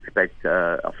expect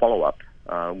a follow-up,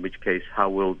 in which case, how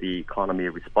will the economy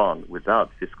respond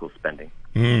without fiscal spending?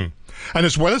 Mm. And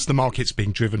as well as the markets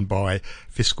being driven by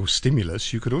fiscal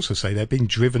stimulus, you could also say they're being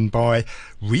driven by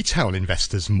retail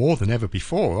investors more than ever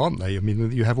before, aren't they? I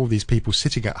mean, you have all these people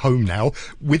sitting at home now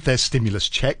with their stimulus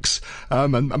checks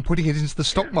and putting it into the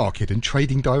stock market and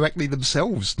trading directly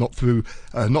themselves, not through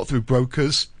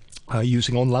brokers,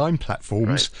 using online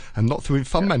platforms, and not through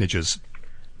fund managers.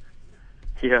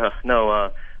 Yeah,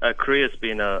 no, Korea's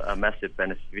been a massive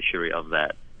beneficiary of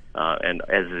that. And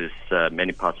as is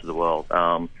many parts of the world.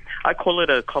 I call it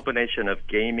a combination of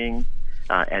gaming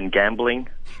and gambling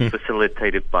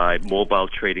facilitated by mobile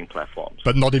trading platforms.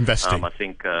 But not investing. I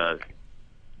think, well,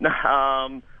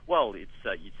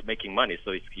 it's making money,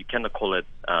 so you cannot call it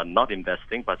not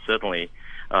investing, but certainly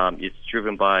it's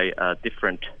driven by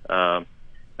different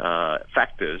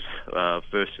factors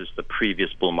versus the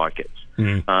previous bull markets.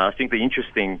 I think the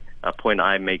interesting point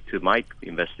I make to my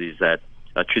investors is that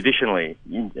traditionally,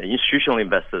 institutional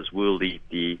investors will lead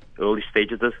the early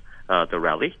stage of the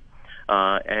rally,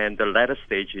 and the latter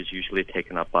stage is usually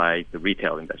taken up by the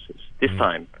retail investors. This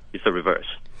time, it's the reverse.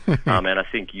 And I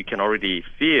think you can already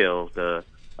feel the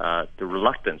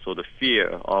reluctance or the fear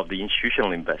of the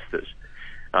institutional investors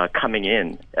coming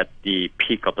in at the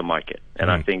peak of the market.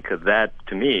 And I think that,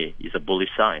 to me, is a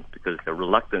bullish sign, because the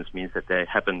reluctance means that they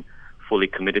haven't fully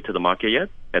committed to the market yet,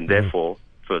 and therefore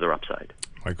further upside.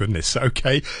 My goodness.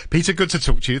 Okay. Peter, good to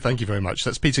talk to you. Thank you very much.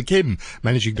 That's Peter Kim,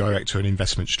 Managing Director and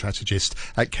Investment Strategist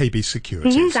at KB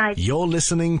Securities. You're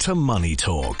listening to Money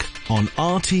Talk on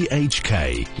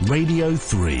RTHK Radio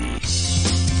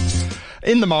 3.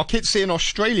 In the markets in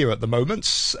Australia at the moment,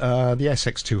 the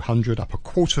ASX 200 up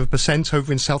 0.25%.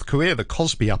 Over in South Korea, the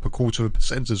Kospi up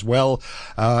 0.25% as well.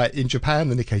 In Japan,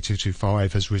 the Nikkei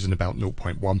 225 has risen about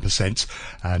 0.1%,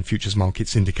 and futures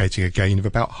markets indicating a gain of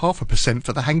about 0.5%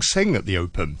 for the Hang Seng at the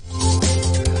open.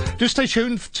 Do stay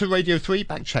tuned to Radio 3.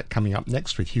 Backchat coming up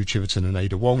next with Hugh Chiverton and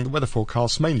Ada Wong. The weather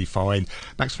forecast mainly fine.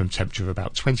 Maximum temperature of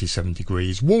about 27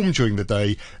 degrees. Warm during the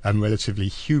day and relatively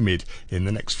humid in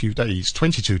the next few days.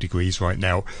 22 degrees right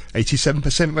now.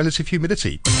 87% relative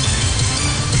humidity.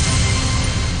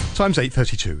 Time's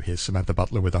 8:32. Here's Samantha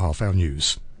Butler with the half-hour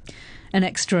news. An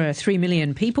extra 3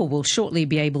 million people will shortly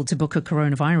be able to book a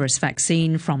coronavirus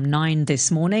vaccine from 9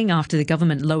 this morning after the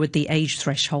government lowered the age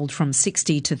threshold from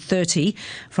 60 to 30.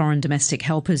 Foreign domestic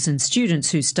helpers and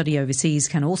students who study overseas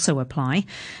can also apply.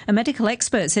 A medical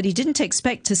expert said he didn't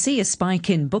expect to see a spike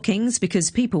in bookings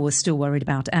because people were still worried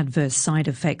about adverse side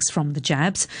effects from the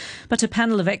jabs. But a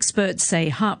panel of experts say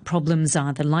heart problems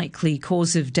are the likely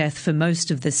cause of death for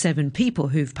most of the 7 people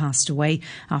who've passed away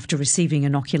after receiving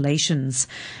inoculations.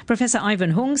 Professor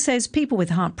Ivan Hung says people with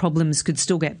heart problems could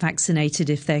still get vaccinated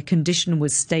if their condition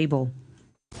was stable.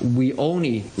 We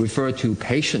only refer to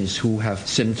patients who have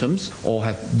symptoms or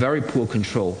have very poor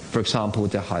control. For example,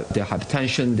 their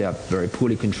hypertension, they are very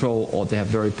poorly controlled, or they have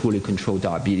very poorly controlled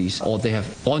diabetes, or they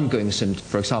have ongoing symptoms,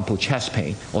 for example, chest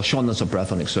pain or shortness of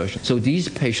breath on exertion. So these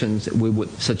patients, we would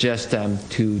suggest them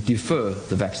to defer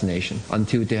the vaccination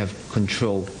until they have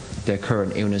controlled their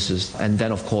current illnesses, and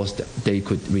then, of course, they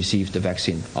could receive the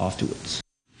vaccine afterwards.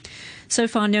 So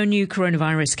far, no new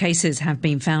coronavirus cases have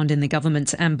been found in the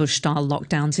government's ambush-style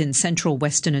lockdowns in central,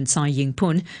 western and Sai Ying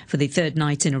Pun for the third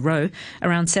night in a row.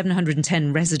 Around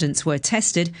 710 residents were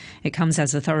tested. It comes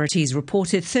as authorities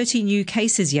reported 30 new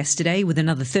cases yesterday, with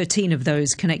another 13 of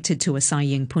those connected to a Sai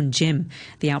Ying Pun gym.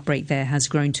 The outbreak there has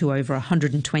grown to over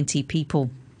 120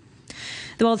 people.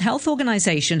 The World Health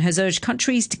Organization has urged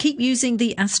countries to keep using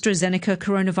the AstraZeneca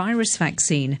coronavirus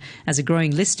vaccine as a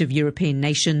growing list of European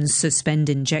nations suspend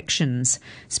injections.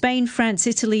 Spain, France,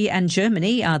 Italy and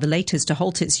Germany are the latest to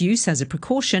halt its use as a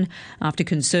precaution after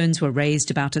concerns were raised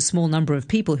about a small number of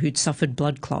people who'd suffered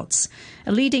blood clots.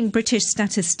 A leading British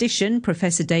statistician,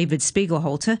 Professor David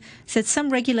Spiegelhalter, said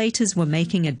some regulators were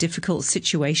making a difficult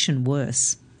situation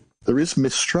worse. There is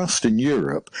mistrust in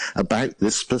Europe about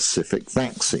this specific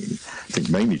vaccine, I think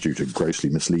mainly due to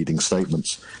grossly misleading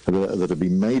statements that have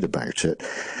been made about it.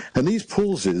 And these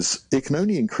pauses, it can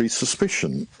only increase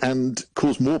suspicion and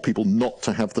cause more people not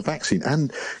to have the vaccine.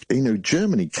 And,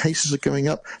 Germany, cases are going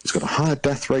up. It's got a higher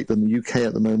death rate than the UK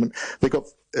at the moment. They've got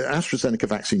AstraZeneca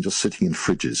vaccine just sitting in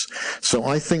fridges. So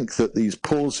I think that these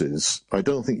pauses, I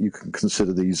don't think you can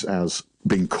consider these as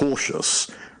being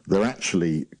cautious. They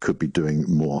actually could be doing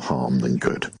more harm than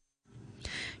good.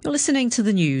 You're listening to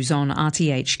the news on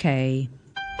RTHK.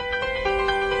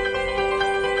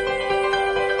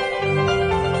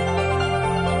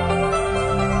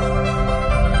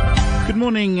 Good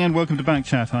morning and welcome to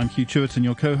Backchat. I'm Hugh Chewton,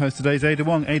 your co-host today's Ada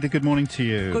Wong. Ada, good morning to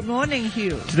you. Good morning,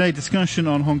 Hugh. Today, discussion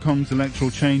on Hong Kong's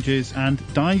electoral changes and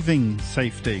diving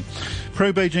safety.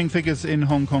 Pro-Beijing figures in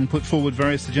Hong Kong put forward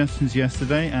various suggestions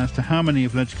yesterday as to how many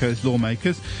of LegCo's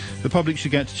lawmakers the public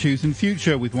should get to choose in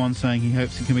future, with one saying he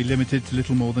hopes it can be limited to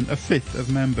little more than a fifth of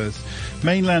members.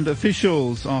 Mainland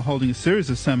officials are holding a series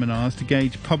of seminars to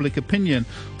gauge public opinion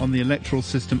on the electoral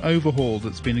system overhaul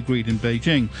that's been agreed in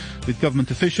Beijing, with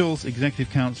government officials,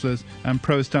 executive councillors and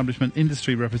pro-establishment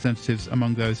industry representatives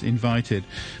among those invited.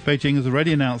 Beijing has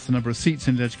already announced the number of seats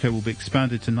in LegCo will be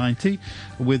expanded to 90,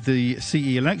 with the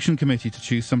CE election committee to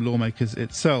choose some lawmakers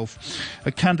itself.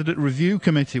 A candidate review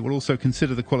committee will also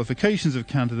consider the qualifications of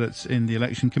candidates in the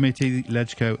election committee,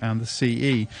 LegCo and the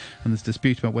CE, and there's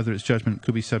dispute about whether its judgment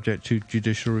could be subject to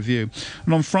judicial review.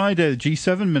 And on Friday, the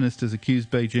G7 ministers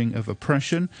accused Beijing of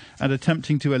oppression and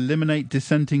attempting to eliminate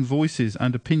dissenting voices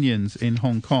and opinions in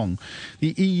Hong Kong.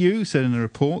 The EU said in a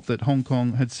report that Hong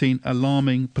Kong had seen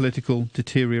alarming political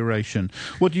deterioration.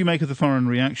 What do you make of the foreign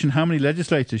reaction? How many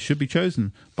legislators should be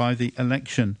chosen by the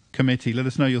election committee? Let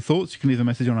us know your thoughts. You can leave a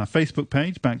message on our Facebook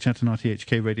page, Backchat and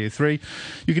RTHK Radio 3.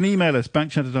 You can email us,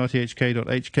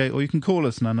 backchat@rthk.hk, or you can call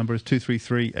us, and our number is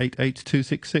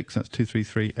 233-88266. That's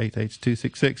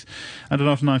 233-88266. And at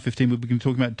after 9:15, we'll begin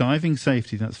talking about diving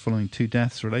safety. That's following 2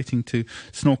 deaths relating to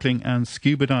snorkeling and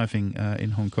scuba diving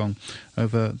in Hong Kong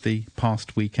over the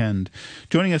past weekend.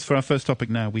 Joining us for our first topic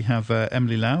now, we have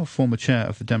Emily Lau, former chair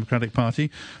of the Democratic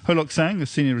Party, Ho Lok Sang, a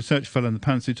senior research fellow in the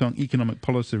Pan Soo Tong Economic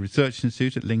Policy Research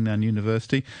Institute at Lingnan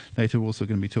University. Later, we're also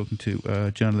going to be talking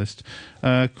to journalist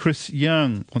Chris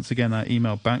Young. Once again, our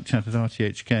email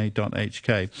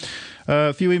backchat@rthk.hk.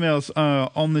 A few emails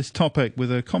on this topic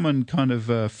with a common kind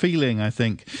of feeling, I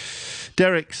think.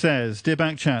 Derek says, Dear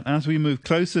Backchat, as we move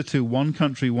closer to one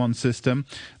country, one system,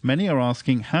 many are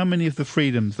asking how many of the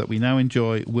freedoms that we now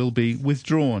enjoy will be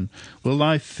withdrawn. Will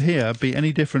life here be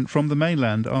any different from the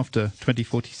mainland after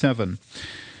 2047?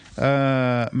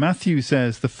 Matthew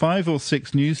says the 5 or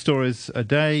 6 news stories a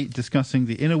day discussing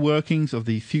the inner workings of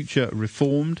the future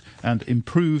reformed and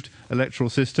improved electoral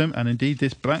system, and indeed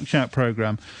this Backchat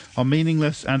programme, are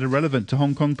meaningless and irrelevant to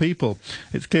Hong Kong people.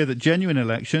 It's clear that genuine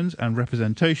elections and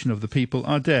representation of the people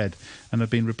are dead and have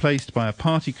been replaced by a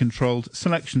party-controlled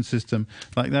selection system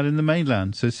like that in the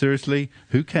mainland. So seriously,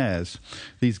 who cares?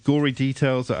 These gory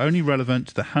details are only relevant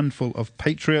to the handful of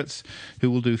patriots who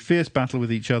will do fierce battle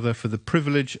with each other for the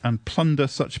privilege and plunder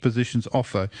such positions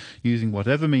offer, using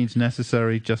whatever means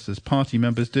necessary, just as party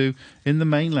members do in the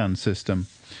mainland system.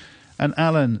 And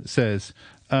Alan says,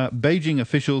 Beijing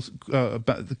officials,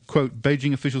 quote,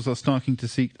 Beijing officials are starting to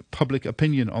seek public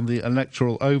opinion on the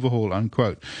electoral overhaul,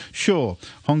 unquote. Sure,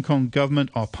 Hong Kong government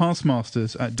are past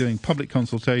masters at doing public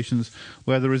consultations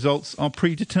where the results are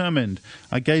predetermined.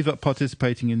 I gave up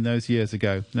participating in those years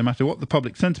ago. No matter what the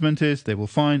public sentiment is, they will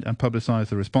find and publicise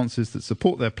the responses that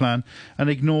support their plan and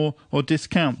ignore or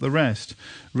discount the rest.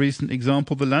 Recent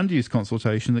example, the land use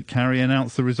consultation that Carrie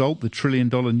announced the result, the $1 trillion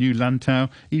new land tower,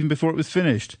 even before it was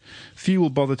finished. Few will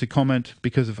bother to comment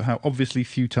because of how obviously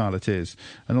futile it is,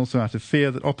 and also out of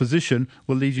fear that opposition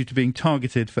will lead you to being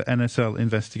targeted for NSL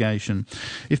investigation.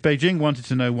 If Beijing wanted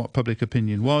to know what public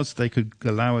opinion was, they could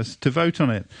allow us to vote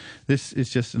on it. This is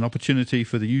just an opportunity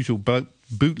for the usual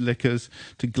bootlickers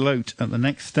to gloat at the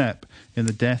next step in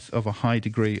the death of a high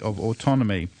degree of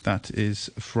autonomy. That is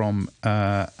from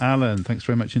Alan. Thanks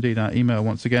very much indeed. Our email,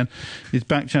 once again, is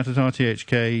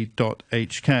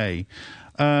backchat@rthk.hk.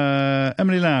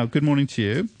 Emily Lau, good morning to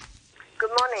you. Good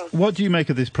morning. What do you make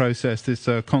of this process, this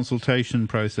consultation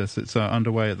process that's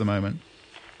underway at the moment?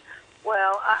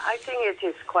 Well, I think it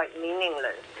is quite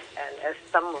meaningless. And as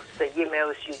some of the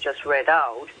emails you just read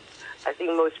out, I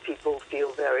think most people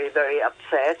feel very, very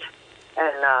upset.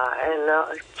 And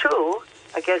two,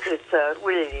 I guess it's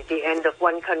really the end of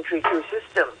one country, two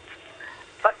systems.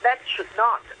 But that should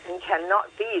not and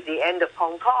cannot be the end of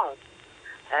Hong Kong.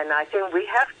 And I think we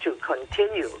have to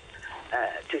continue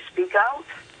to speak out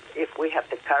if we have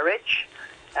the courage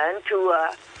and to,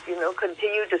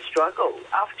 continue to struggle.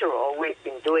 After all, we've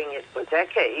been doing it for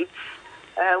decades.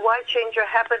 Why change a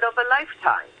habit of a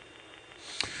lifetime?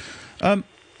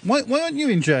 Why aren't you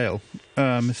in jail,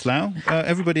 Miss Lau?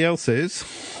 Everybody else is,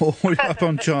 or up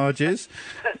on charges.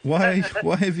 Why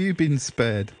have you been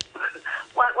spared?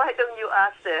 Why don't you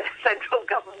ask the central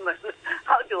government?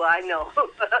 How do I know?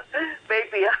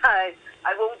 Maybe I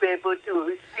won't be able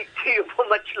to speak to you for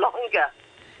much longer.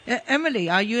 Emily,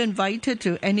 are you invited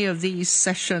to any of these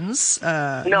sessions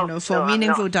for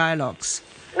meaningful dialogues?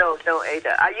 No,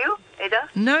 Ada. Are you, Ada?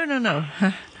 No.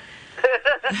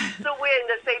 So we're in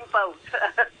the same boat.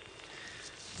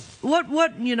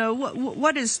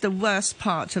 What is the worst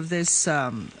part of this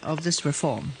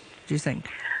reform, do you think?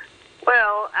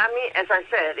 Well, I mean, as I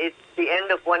said, it's the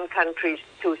end of one country,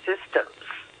 two systems.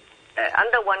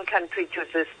 Under one country, two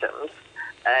systems,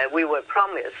 we were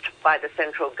promised by the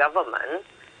central government,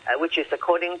 which is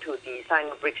according to the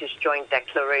Sino-British Joint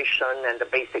Declaration and the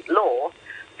Basic Law,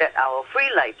 that our free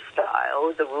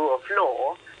lifestyle, the rule of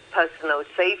law, personal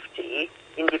safety,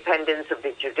 independence of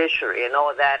the judiciary and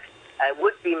all that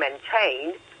would be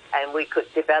maintained, and we could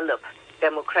develop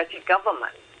democratic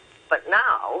government. But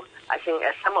now, I think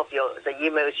as some of the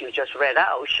emails you just read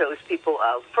out shows, people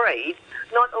are afraid,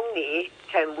 not only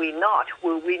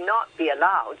will we not be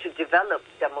allowed to develop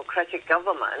democratic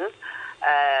government,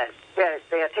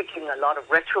 they are taking a lot of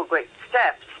retrograde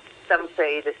steps. Some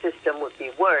say the system would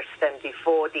be worse than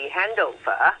before the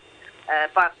handover,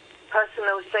 but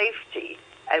personal safety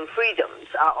and freedoms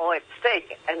are all at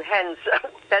stake, and hence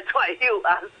that's why you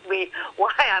asked me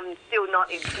why I'm still not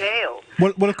in jail.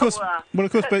 Well, of course,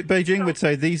 Beijing would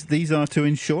say these are to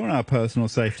ensure our personal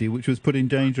safety, which was put in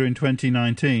danger in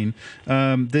 2019.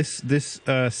 This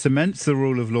cements the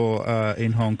rule of law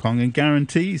in Hong Kong and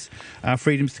guarantees our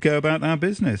freedoms to go about our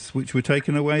business, which were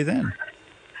taken away then.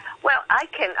 Well, I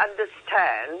can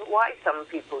understand why some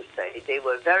people say they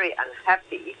were very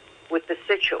unhappy with the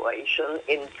situation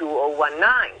in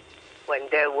 2019, when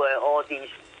there were all these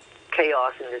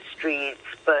chaos in the streets,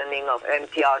 burning of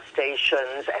MTR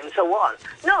stations, and so on.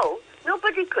 No,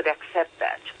 nobody could accept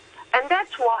that. And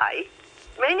that's why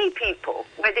many people,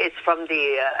 whether it's from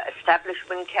the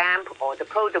establishment camp or the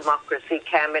pro-democracy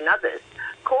camp and others,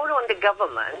 called on the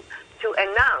government to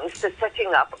announce the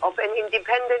setting up of an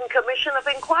independent commission of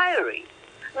inquiry.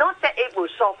 Not that it will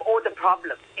solve all the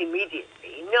problems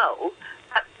immediately, no.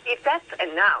 If that's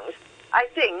announced, I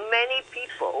think many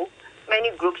people, many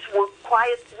groups will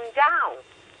quieten down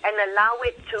and allow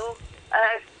it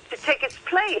to take its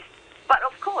place. But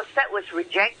of course, that was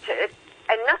rejected,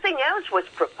 and nothing else was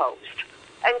proposed.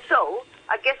 And so,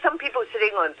 I guess some people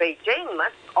sitting on Beijing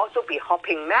must also be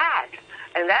hopping mad,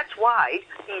 and that's why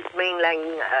these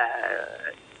mainland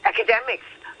academics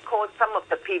called some of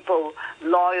the people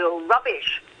loyal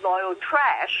rubbish, loyal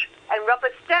trash, and rubber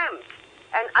stamps,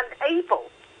 and unable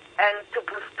and to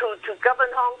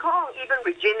govern Hong Kong. Even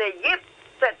Regina Yip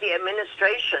said the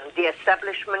administration, the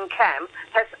establishment camp,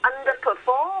 has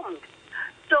underperformed.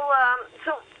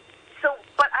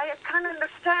 But I can't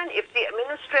understand, if the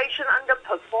administration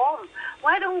underperformed,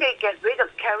 why don't they get rid of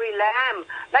Carrie Lam,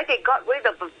 like they got rid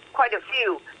of quite a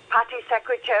few party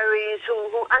secretaries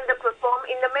who underperform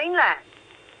in the mainland?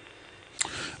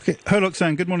 Okay, Ho Lok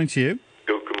San, good morning to you.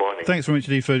 Good morning. Thanks very much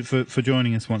indeed for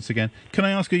joining us once again. Can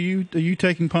I ask, are you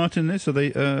taking part in this? Are they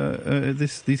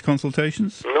these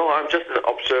consultations? No, I'm just an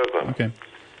observer. Okay.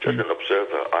 Just an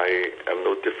observer. I am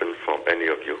no different from any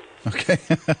of you. Okay.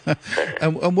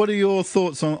 and what are your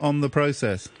thoughts on the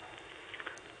process?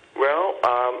 Well,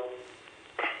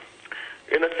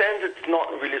 in a sense, it's not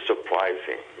really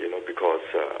surprising, because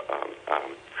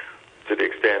to the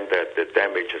extent that the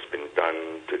damage has been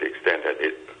done, to the extent that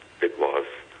it was.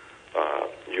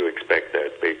 You expect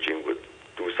that Beijing would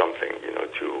do something,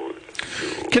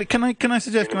 to Can I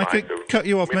suggest? Can I cut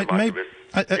you off? Maybe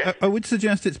I would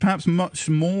suggest it's perhaps much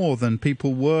more than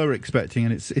people were expecting,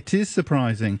 and it is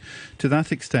surprising to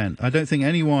that extent. I don't think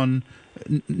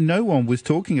no one was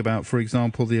talking about, for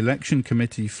example, the election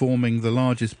committee forming the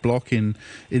largest bloc in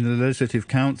the Legislative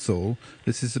Council.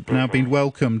 This has now been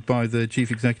welcomed by the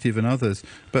chief executive and others,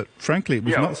 but frankly, it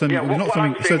was not something. It was not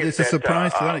something. So it's a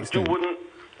surprise to that extent. You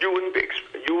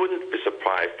wouldn't be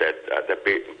surprised that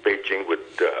Beijing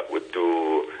would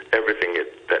do everything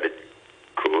that it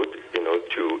could,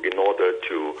 in order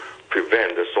to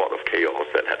prevent the sort of chaos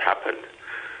that had happened,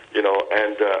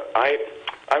 And I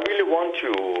really want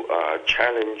to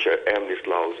challenge Emily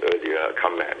Lau's earlier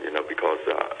comment, because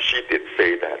she did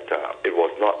say that it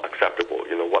was not acceptable.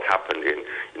 What happened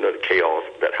in the chaos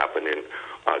that happened in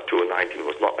 2019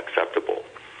 was not acceptable.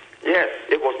 Yes,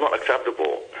 it was not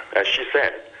acceptable, as she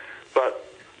said. But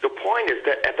the point is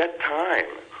that at that time,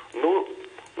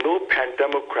 no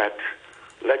pan-democrat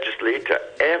legislator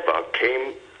ever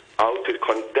came out to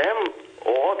condemn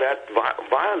all that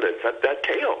violence, that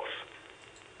chaos.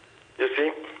 You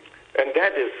see? And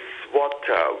that is what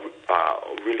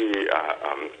really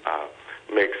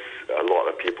makes a lot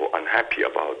of people unhappy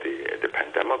about the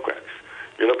pan-democrats.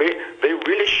 They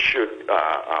really should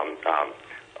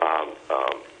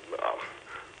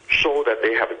show that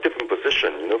they have a different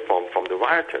position, from the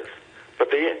rioters.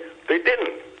 But they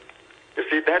didn't. You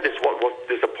see, that is what was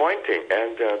disappointing,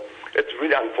 and it's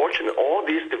really unfortunate. All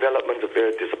these developments are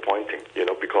very disappointing,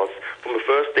 because from the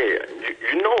first day,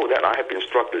 you know that I have been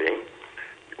struggling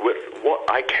with what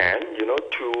I can,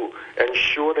 to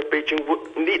ensure that Beijing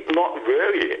need not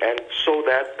worry, and so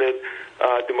that the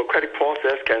democratic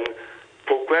process can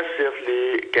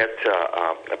progressively get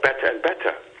better and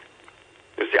better.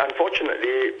 You see,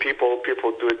 unfortunately, people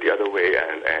do it the other way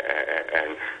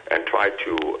and try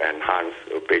to enhance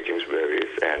Beijing's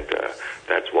worries, and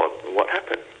that's what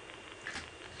happened.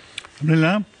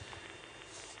 Lila?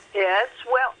 Yes,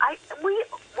 well,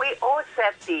 we all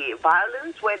said the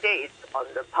violence, whether it's on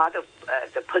the part of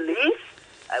the police,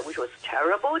 which was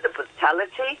terrible, the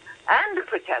brutality, and the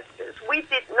protesters. We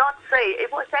did not say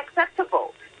it was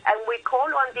acceptable, and we call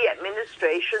on the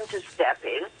administration to step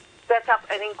in, set up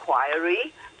an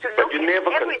inquiry to look at everything.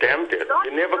 But you never condemned it.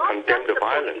 You never condemned the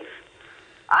violence.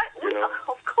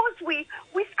 Of course, we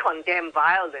condemn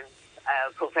violence,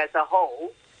 Professor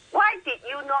Ho. Why did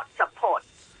you not support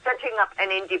setting up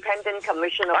an independent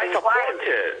commission of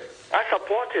inquiry? I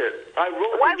supported. I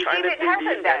wrote to China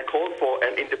Daily and called for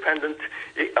an independent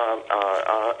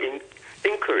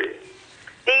inquiry.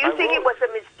 Do you think it was a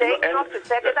mistake not to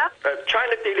set it up?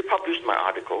 China Daily published my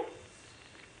article.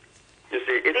 You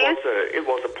see, it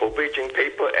was a pro-Beijing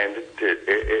paper, and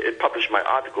it published my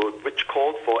article, which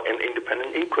called for an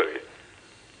independent inquiry.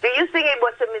 Do you think it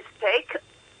was a mistake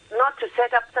not to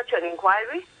set up such an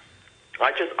inquiry?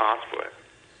 I just asked for it.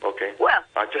 Okay. Well,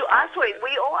 you asked for it.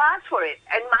 We all asked for it,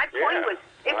 and my point was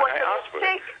it was a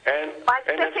mistake by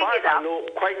setting it up. I know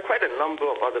quite a number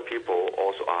of other people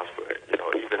also asked for it.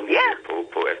 Even the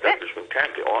pro-establishment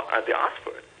camp, they asked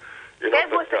for it.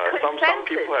 But some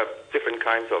people have different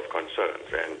kinds of concerns,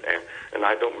 and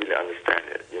I don't really understand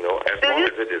it. As long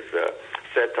as it is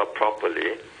set up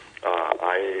properly,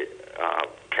 I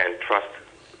can trust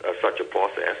such a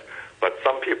process. But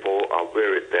some people are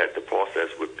worried that the process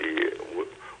would be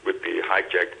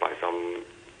hijacked by some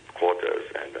quarters,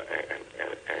 and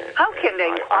how can the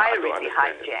inquiry be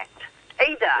hijacked?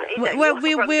 Ada, well,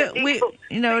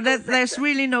 there's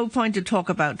really no point to talk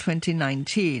about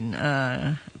 2019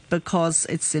 because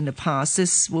it's in the past.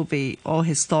 This will be all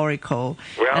historical.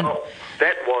 Well,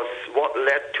 that was what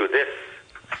led to this.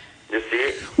 You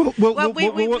see?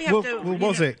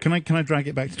 Was it? Can I drag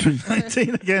it back to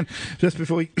 2019 again, just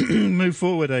before we move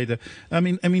forward, Ada? I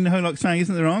mean, Holok saying,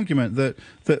 isn't there an argument that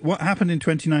what happened in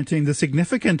 2019, the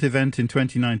significant event in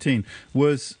 2019,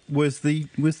 was the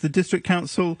district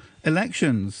council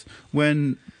elections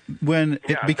when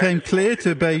it became clear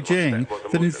to Beijing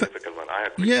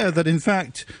that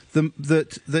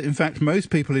in fact most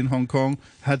people in Hong Kong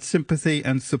had sympathy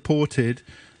and supported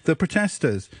the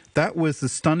protesters. That was the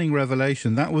stunning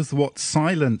revelation. That was what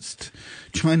silenced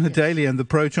China Daily and the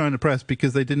pro-China press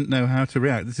because they didn't know how to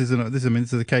react. This is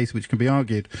a case which can be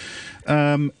argued,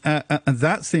 and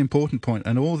that's the important point.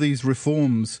 And all these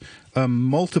reforms,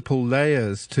 multiple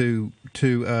layers to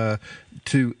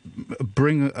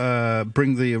bring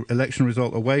the election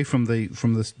result away from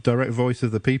the direct voice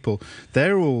of the people.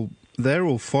 They're all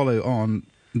follow on.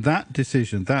 That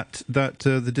decision,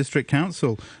 the district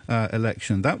council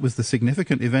election, that was the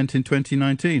significant event in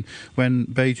 2019 when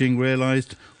Beijing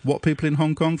realized what people in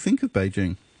Hong Kong think of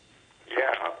Beijing.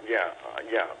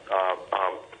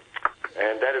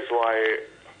 And that is why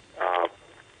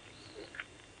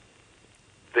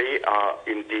they are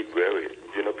indeed worried,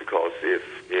 because if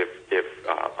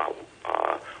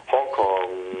Hong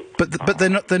Kong, but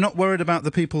they're not worried about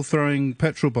the people throwing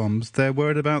petrol bombs. They're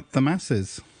worried about the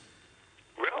masses.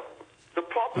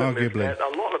 Arguably, that a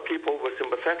lot of people were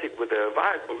sympathetic with the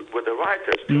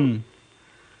rioters too.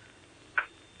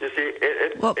 You see,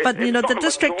 the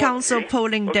district council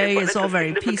polling day is all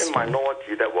very peaceful.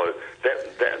 Minority that was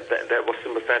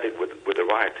sympathetic with the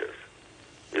rioters.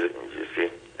 You see,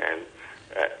 and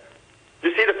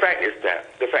you see, the fact is that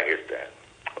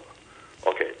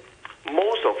okay,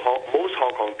 most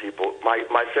Hong Kong people,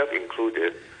 myself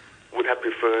included, would have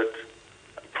preferred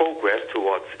progress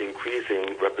towards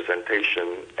increasing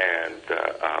representation and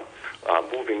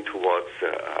moving towards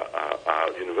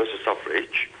universal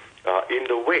suffrage in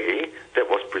the way that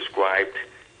was prescribed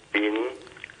in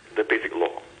the basic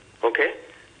law. Okay?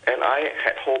 And I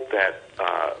had hoped that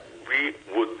we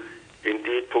would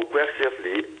indeed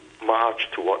progressively march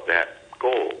toward that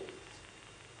goal.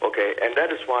 Okay? And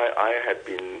that is why I had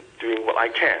been doing what I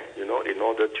can, in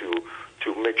order to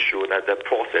make sure that that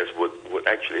process would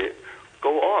actually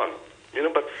go on,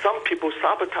 but some people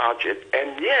sabotage it,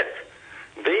 and yet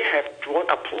they have drawn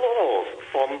applause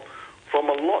from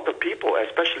a lot of people,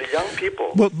 especially young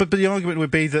people. Well, but the argument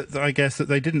would be that I guess that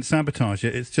they didn't sabotage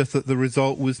it. It's just that the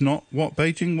result was not what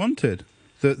Beijing wanted.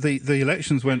 The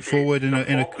elections went forward in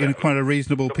a quite a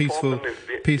reasonable,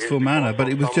 peaceful manner, but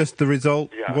it was just the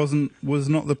result was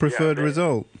not the preferred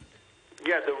result.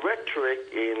 Yeah, the rhetoric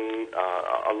in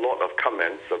a lot of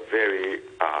comments are very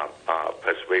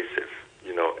persuasive,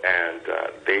 and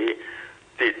they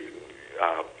did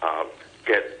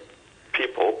get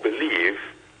people believe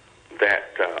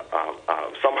that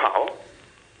somehow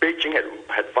Beijing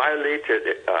had violated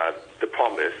the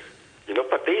promise,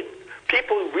 but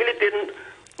people really didn't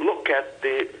look at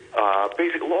the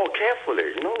basic law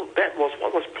carefully. That was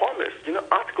what was promised.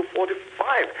 Article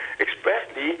 45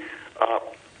 expressly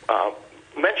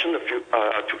mentioned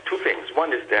two things.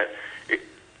 One is that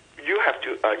you have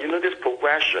to, this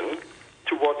progression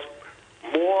towards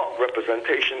more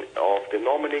representation of the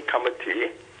nominating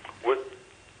committee would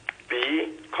be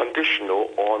conditional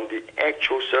on the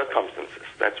actual circumstances.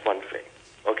 That's one thing.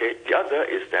 Okay. The other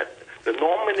is that the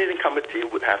nominating committee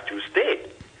would have to stay,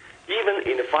 even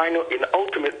in the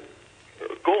ultimate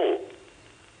goal.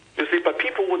 You see, but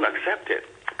people wouldn't accept it.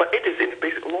 But it is in the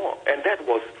basic law, and that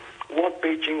was what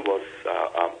Beijing was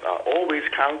always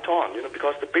count on.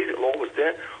 Because the basic law was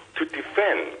there to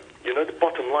defend, the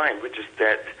bottom line, which is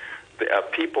that the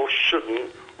people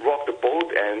shouldn't rock the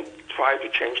boat and try to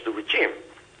change the regime.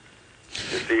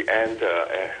 You see, and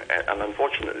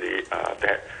unfortunately,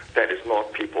 that is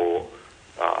not people.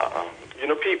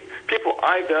 People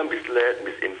either misled,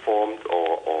 misinformed,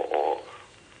 or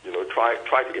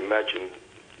try to imagine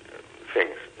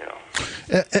things.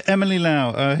 Emily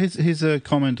Lau, here's a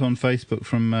comment on Facebook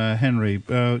from Henry,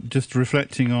 just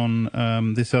reflecting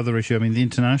on this other issue. I mean, the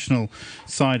international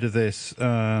side of this.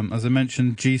 As I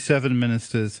mentioned, G7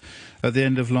 ministers at the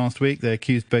end of last week, they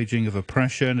accused Beijing of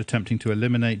oppression, attempting to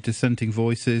eliminate dissenting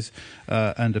voices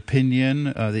and opinion.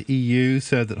 The EU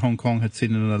said that Hong Kong had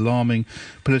seen an alarming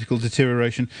political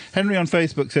deterioration. Henry on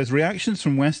Facebook says, reactions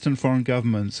from Western foreign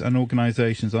governments and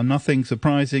organisations are nothing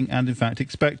surprising and, in fact,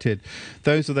 expected.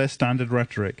 Those are their standard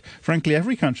rhetoric. Frankly,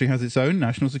 every country has its own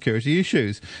national security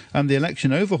issues, and the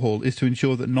election overhaul is to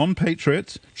ensure that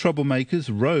non-patriots, troublemakers,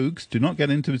 rogues do not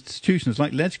get into institutions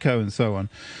like LegCo and so on.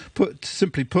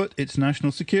 Simply put, it's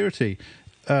national security.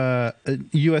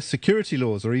 US security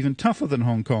laws are even tougher than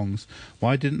Hong Kong's.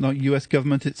 Why didn't the US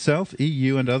government itself,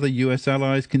 EU and other US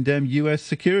allies condemn US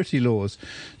security laws?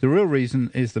 The real reason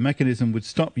is the mechanism would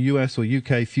stop US or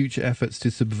UK future efforts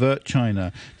to subvert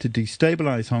China, to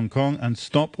destabilize Hong Kong and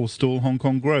stop or stall Hong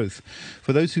Kong growth.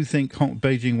 For those who think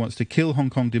Beijing wants to kill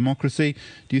Hong Kong democracy,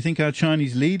 do you think our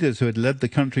Chinese leaders who had led the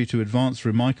country to advance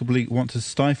remarkably want to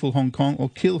stifle Hong Kong or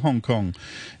kill Hong Kong?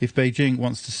 If Beijing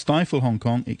wants to stifle Hong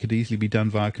Kong, it could easily be done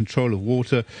via control of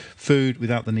water, food,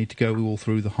 without the need to go all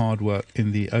through the hard work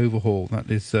in the overhaul. That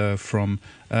is from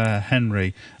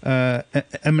Henry.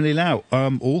 Emily Lau,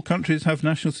 all countries have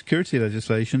national security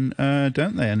legislation,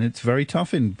 don't they? And it's very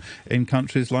tough in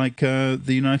countries like the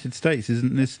United States.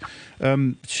 Isn't this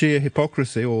sheer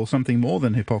hypocrisy, or something more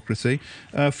than hypocrisy,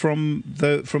 from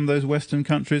those Western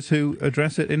countries who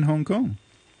address it in Hong Kong?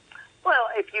 Well,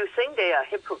 if you think they are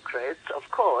hypocrites, of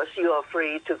course, you are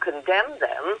free to condemn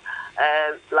them,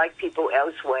 like people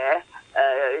elsewhere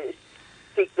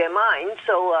speak their mind.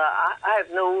 So I have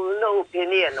no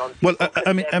opinion on. Well,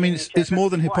 I mean, it's more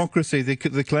than hypocrisy.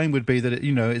 The claim would be that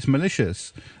it's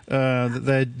malicious.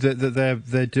 That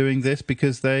they're doing this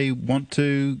because they want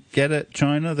to get at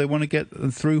China. They want to get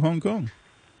through Hong Kong.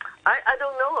 I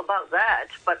don't know about that,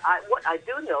 but what I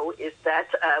do know is that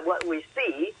what we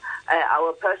see,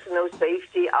 our personal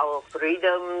safety, our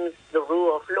freedoms, the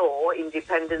rule of law,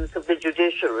 independence of the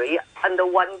judiciary, under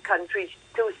one country,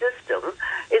 two system,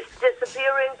 is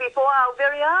disappearing before our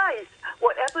very eyes,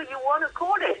 whatever you want to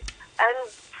call it. And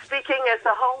speaking as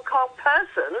a Hong Kong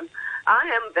person, I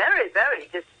am very, very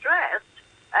distressed,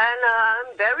 and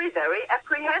I'm very, very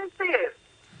apprehensive.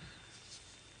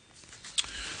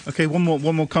 Okay, one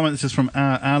more comment. This is from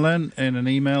Alan in an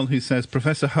email, who says,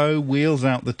 Professor Ho wheels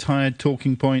out the tired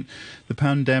talking point. The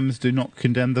Pandems do not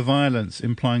condemn the violence,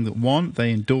 implying that 1,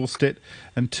 they endorsed it,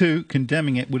 and 2,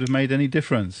 condemning it would have made any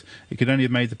difference. It could only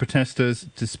have made the protesters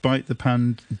despise the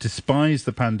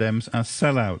Pandems as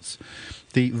sellouts.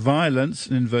 The violence,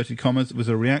 in inverted commas, was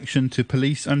a reaction to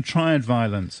police and triad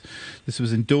violence. This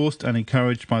was endorsed and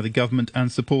encouraged by the government and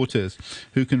supporters.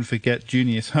 Who can forget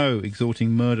Junius Ho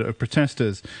exhorting murder of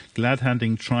protesters,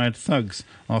 glad-handing triad thugs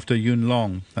after Yun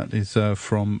Long? That is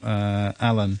from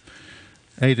Alan.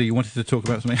 Ada, you wanted to talk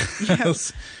about something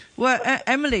else? Well,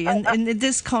 Emily, in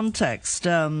this context,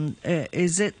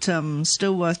 is it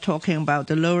still worth talking about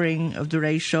the lowering of the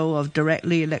ratio of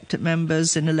directly elected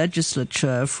members in the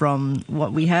legislature from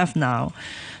what we have now,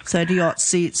 30-odd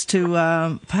seats,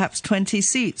 to perhaps 20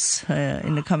 seats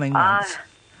in the coming months?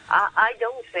 I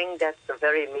don't think that's a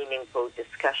very meaningful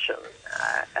discussion,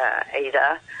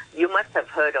 Ada. You must have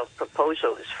heard of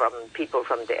proposals from people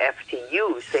from the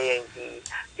FTU saying the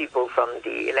people from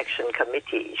the election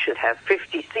committee should have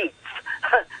 50 seats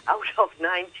out of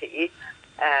 90,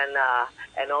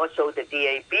 and also the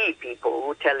DAB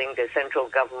people telling the central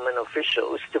government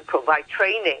officials to provide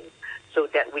training so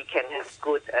that we can have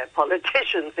good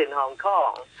politicians in Hong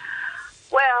Kong.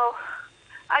 Well,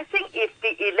 I think if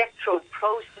the electoral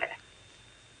process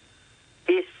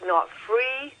is not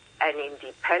free and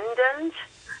independent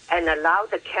and allow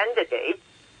the candidates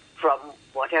from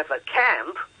whatever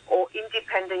camp or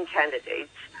independent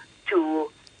candidates to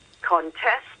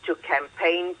contest, to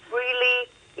campaign freely,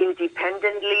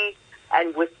 independently,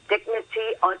 and with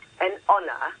dignity and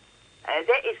honor,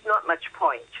 there is not much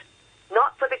point.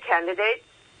 Not for the candidates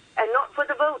and not for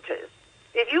the voters.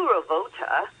 If you were a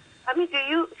voter, I mean, do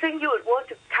you think you would want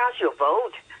to cast your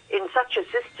vote in such a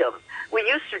system? We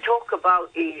used to talk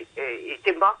about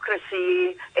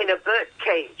democracy in a bird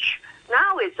cage.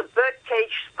 Now it's a bird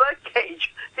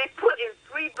cage. They put in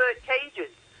 3 bird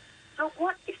cages. So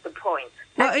what is the point?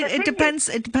 Well, it depends.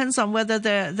 It depends on whether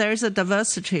there is a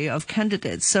diversity of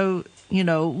candidates. So,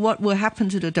 what will happen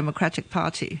to the Democratic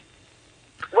Party?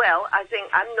 Well, I think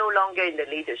I'm no longer in the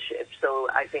leadership, so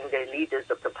I think the leaders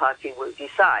of the party will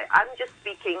decide. I'm just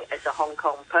speaking as a Hong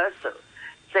Kong person,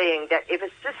 saying that if a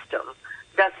system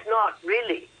does not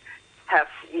really have,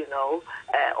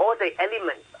 all the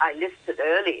elements I listed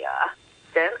earlier,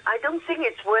 then I don't think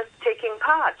it's worth taking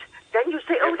part. Then you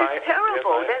say, that's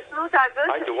terrible, there's no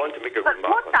diversity. I do want to make a remark. But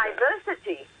what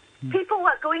diversity? People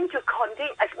are going to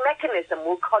continue, a mechanism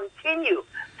will continue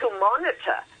to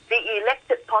monitor the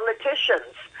elected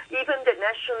politicians. Even the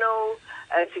national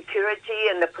security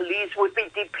and the police would be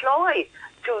deployed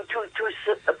to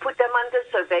put them under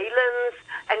surveillance.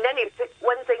 And then if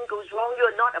one thing goes wrong,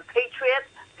 you're not a patriot,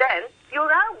 then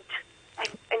you're out.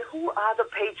 And who are the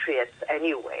patriots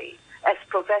anyway? As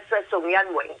Professor Song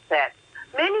Yan-wing said,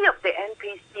 many of the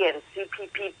NPC and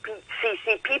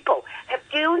CC people have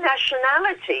dual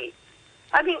nationality.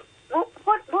 I mean,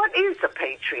 what is a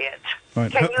patriot?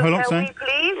 Right. Can you tell me,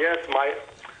 please? Yes,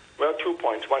 2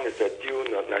 points. One is that dual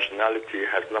nationality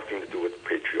has nothing to do with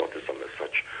patriotism as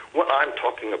such. What I'm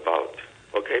talking about,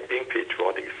 being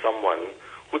patriotic is someone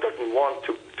who doesn't want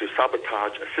to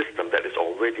sabotage a system that is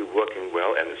already working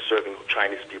well and is serving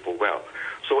Chinese people well.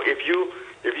 So if you're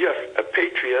a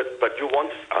patriot, but you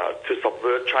want to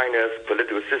subvert China's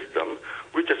political system,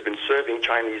 which has been serving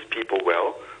Chinese people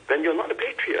well, then you're not a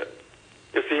patriot.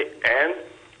 You see, and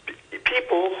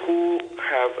people who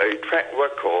have a track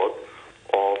record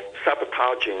of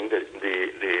sabotaging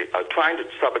trying to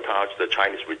sabotage the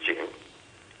Chinese regime,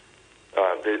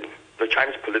 the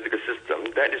Chinese political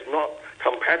system, that is not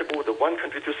compatible with the one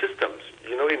country, 2 systems,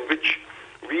 in which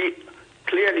we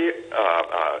clearly,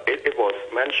 it was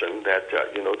mentioned that,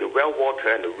 the well water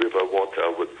and the river water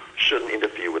shouldn't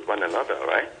interfere with one another,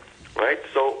 right?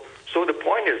 So the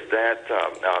point is that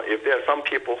if there are some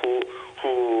people who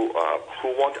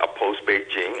want to oppose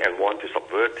Beijing and want to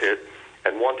subvert it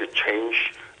and want to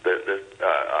change the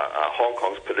Hong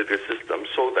Kong's political system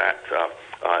so that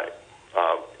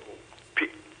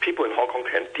people in Hong Kong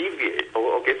can deviate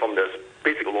from the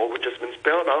basic law which has been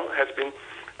spelled out, has been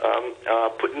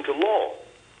put into law.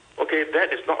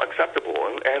 That is not acceptable.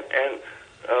 And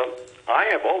I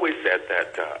have always said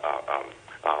that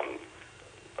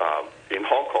in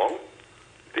Hong Kong,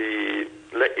 the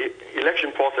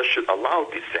election process should allow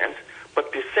dissent,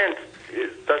 but dissent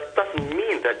doesn't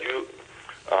mean that you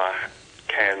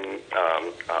can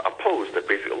oppose the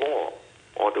basic law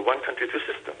or the one country, 2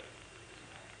 system.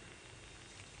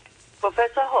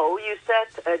 Professor Ho, you said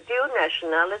dual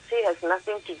nationality has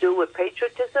nothing to do with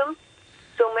patriotism.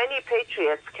 So many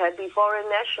patriots can be foreign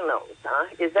nationals, huh?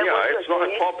 Is that what you're it's not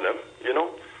saying? a problem.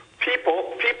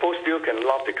 People still can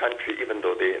love the country even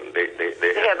though they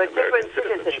have a different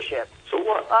citizenship. So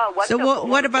what? So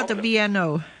what about the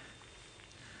BNO,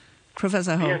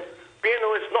 Professor Ho? Yes,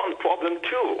 BNO is not a problem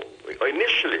too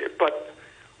initially, but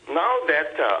now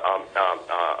that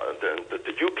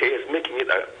the UK is making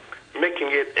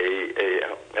it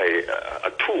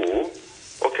a tool,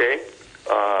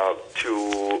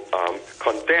 to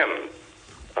condemn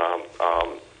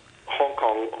Hong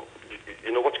Kong,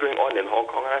 what's going on in Hong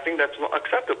Kong, and I think that's not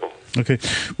acceptable. Okay,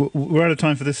 we're out of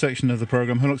time for this section of the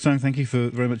programme. Ho Lok Sang, thank you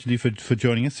very much indeed for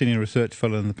joining us, Senior Research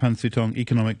Fellow in the Pan Sutong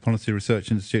Economic Policy Research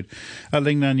Institute at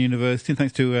Lingnan University. And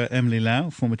thanks to Emily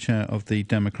Lau, former chair of the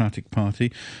Democratic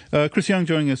Party. Chris Young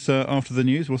joining us after the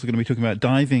news. We're also going to be talking about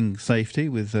diving safety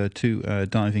with two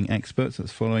diving experts.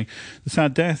 That's following the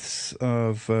sad deaths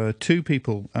of two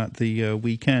people at the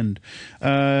weekend.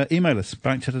 Email us,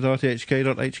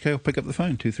 backchat@rthk.hk, or pick up the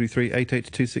phone, 233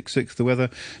 88266. The weather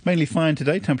mainly fine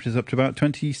today. Temperatures up to about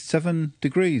 27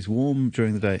 degrees, warm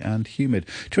during the day and humid.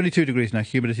 22 degrees now,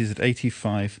 humidity is at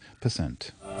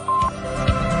 85%.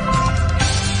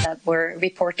 That were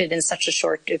reported in such a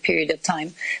short period of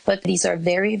time. But these are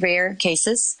very rare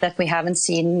cases that we haven't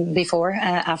seen before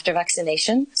after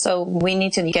vaccination. So we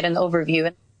need to get an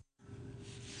overview.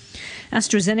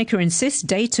 AstraZeneca insists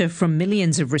data from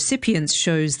millions of recipients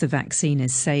shows the vaccine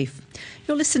is safe.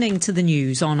 You're listening to the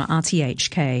news on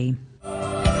RTHK.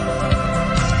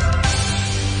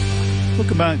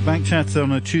 Welcome back. Backchat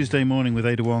on a Tuesday morning with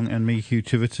Ada Wong and me, Hugh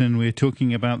Tiverton. We're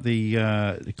talking about the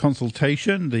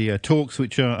consultation, the talks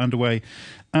which are underway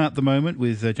at the moment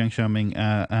with Jiang Xiaoming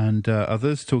and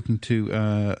others, talking to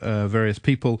various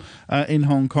people in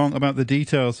Hong Kong about the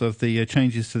details of the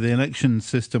changes to the election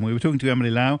system. We were talking to Emily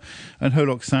Lau and Ho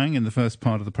Lok Sang in the first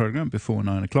part of the programme before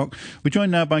 9 o'clock. We're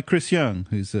joined now by Chris Young,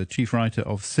 who's the chief writer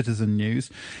of Citizen News.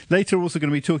 Later, we're also going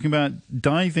to be talking about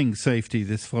diving safety.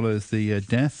 This follows the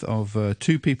death of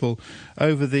two people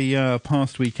over the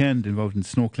past weekend involved in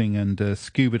snorkeling and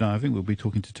scuba diving. We'll be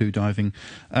talking to two diving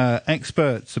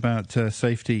experts about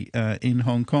safety in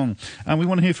Hong Kong. And we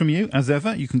want to hear from you, as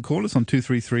ever. You can call us on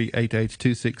 233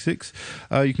 88266.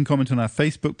 You can comment on our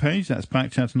Facebook page. That's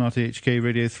Backchat and RTHK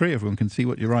Radio 3. Everyone can see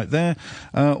what you write there.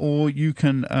 Or you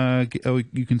can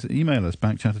email us,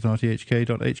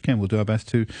 backchat@rthk.hk, and we'll do our best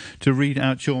to read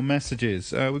out your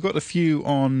messages. We've got a few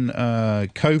on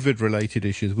COVID-related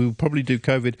issues. We'll probably do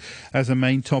COVID as a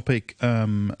main topic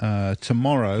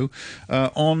tomorrow.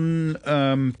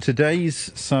 On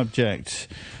today's subject,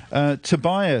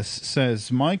 Tobias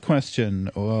says, my question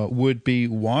would be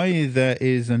why there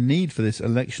is a need for this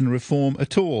election reform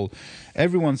at all.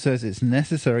 Everyone says it's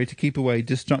necessary to keep away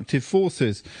destructive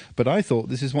forces, but I thought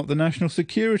this is what the national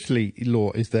security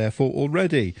law is there for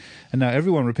already. And now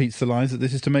everyone repeats the lines that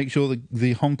this is to make sure that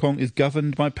the Hong Kong is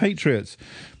governed by patriots.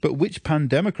 But which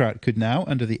pan-democrat could now,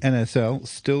 under the NSL,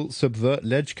 still subvert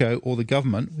LegCo or the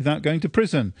government without going to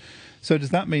prison? So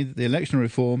does that mean that the election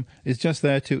reform is just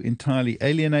there to entirely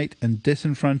alienate and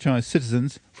disenfranchise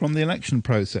citizens from the election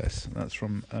process? That's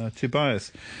from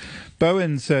Tobias.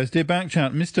 Bowen says, Dear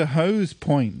Backchat, Mr. Ho's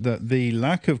point that the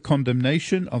lack of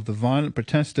condemnation of the violent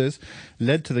protesters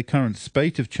led to the current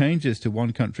spate of changes to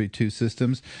one country, two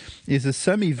systems is a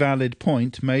semi-valid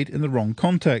point made in the wrong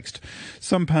context.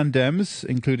 Some pandems,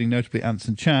 including notably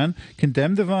Anson Chan,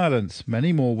 condemned the violence.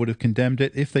 Many more would have condemned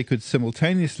it if they could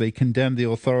simultaneously condemn the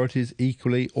authorities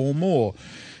equally or more.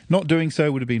 Not doing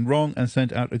so would have been wrong and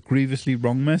sent out a grievously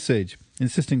wrong message.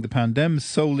 Insisting the pandems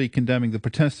solely condemning the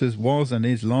protesters was and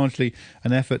is largely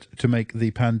an effort to make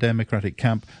the pan-democratic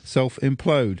camp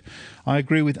self-implode. I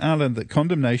agree with Alan that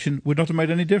condemnation would not have made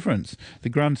any difference. The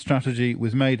grand strategy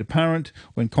was made apparent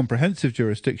when comprehensive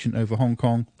jurisdiction over Hong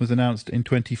Kong was announced in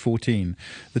 2014.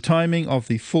 The timing of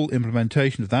the full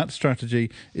implementation of that strategy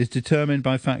is determined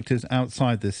by factors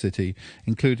outside this city,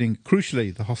 including,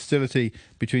 crucially, the hostility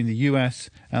between the US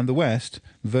and the West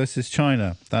versus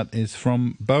China. That is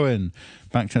from Bowen.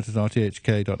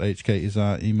 Backchat@rthk.hk is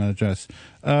our email address.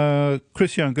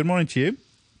 Chris Young, good morning to you.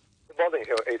 Good morning,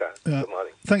 Ada. Good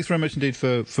morning. Thanks very much indeed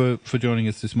for joining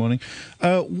us this morning.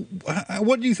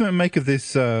 What do you make of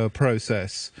this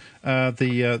process,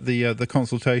 the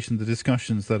consultation, the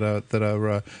discussions that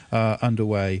are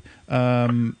underway?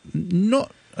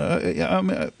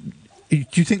 Do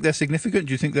you think they're significant?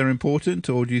 Do you think they're important,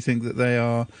 or do you think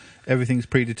that everything's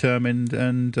predetermined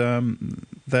and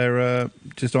they're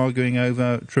just arguing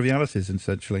over trivialities,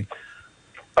 essentially?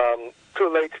 Too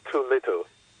late, too little.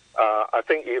 I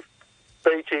think if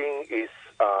Beijing is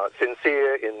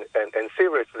sincere and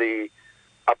seriously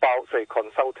about, say,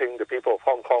 consulting the people of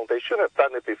Hong Kong, they should have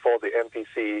done it before the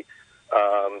NPC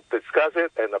discuss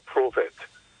it and approve it.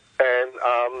 And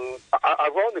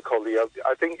ironically,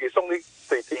 I think it's only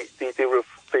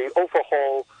the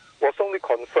overhaul was only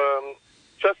confirmed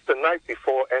just the night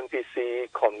before NPC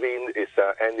convened its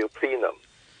annual plenum.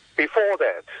 Before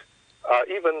that,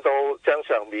 even though Jiang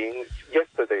Xiaoming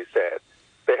yesterday said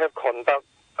they have conducted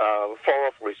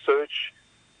thorough research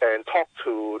and talked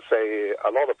to, say,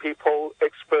 a lot of people,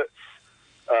 experts,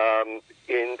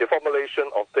 in the formulation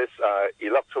of this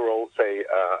electoral, say,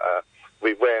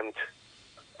 revamped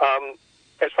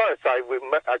As far as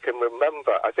I can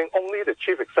remember, I think only the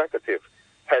chief executive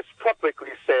has publicly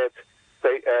said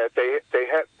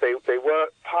they were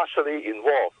partially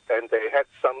involved and they had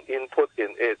some input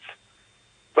in it.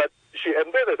 But she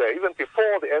admitted that even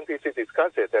before the NDC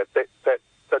discussed it, that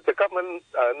the government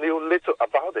knew little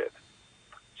about it.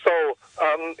 So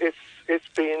it's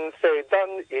been, say,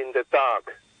 done in the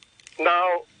dark.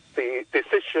 Now the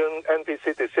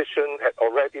NDC decision had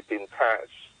already been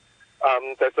passed.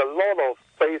 There's a lot of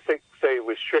basic, say,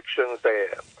 restrictions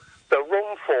there. The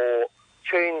room for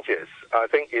changes, I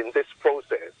think, in this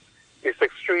process is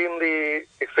extremely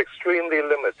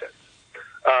limited.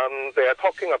 They are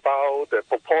talking about the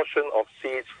proportion of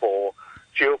seats for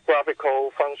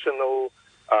geographical, functional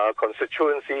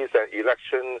constituencies and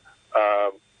election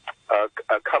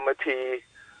committee,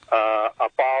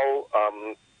 about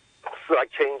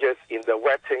slight changes in the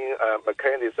vetting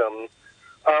mechanism.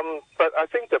 But I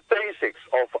think the basics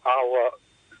of our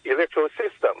electoral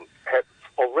system have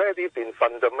already been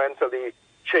fundamentally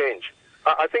changed.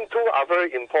 I think two are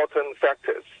very important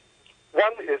factors.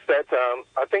 One is that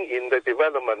I think in the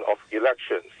development of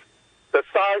elections, the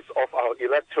size of our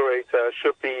electorate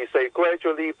should be, say,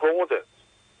 gradually broadened.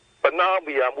 But now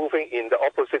we are moving in the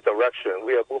opposite direction.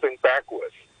 We are moving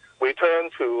backwards. We turn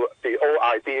to the old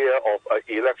idea of an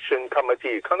election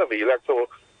committee, kind of an electoral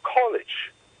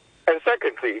college. And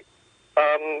secondly,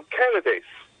 candidates.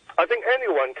 I think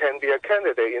anyone can be a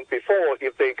candidate before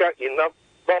if they get enough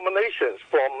nominations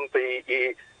from the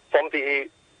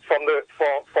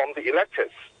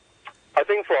electors. I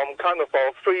think from kind of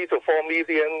 3 to 4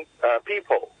 million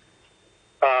people.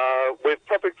 With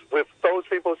those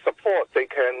people's support, they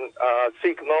can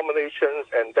seek nominations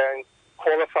and then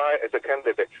qualify as a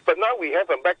candidate. But now we have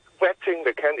a vetting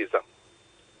mechanism.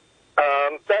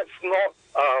 That's not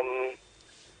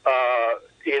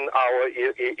in our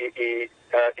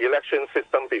election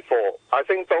system before. I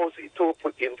think those two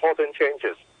important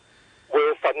changes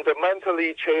will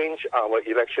fundamentally change our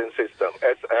election system.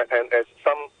 As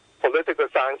some political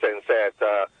scientists said,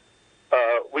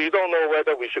 we don't know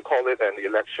whether we should call it an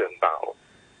election now.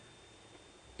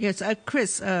 Yes,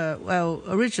 Chris, well,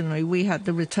 originally we had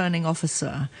the returning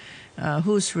officer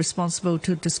who's responsible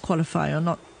to disqualify or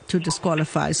not to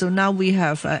disqualify. So now we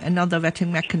have another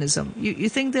vetting mechanism. You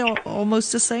think they're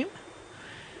almost the same?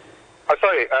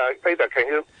 Sorry, Ada, can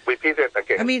you repeat it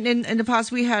again? I mean, in the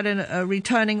past we had a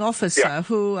returning officer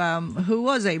who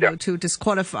was able to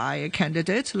disqualify a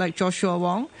candidate like Joshua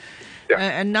Wong. Yeah.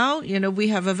 And now, we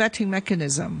have a vetting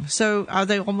mechanism. So are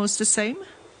they almost the same?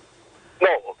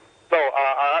 No.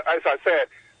 As I said,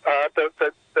 the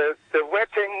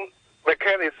vetting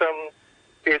mechanism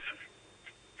is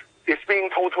being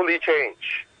totally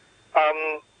changed.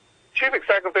 Chief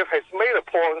Executive has made a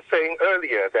point saying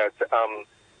earlier that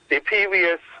the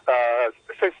previous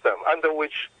system under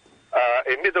which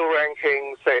a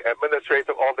middle-ranking, say,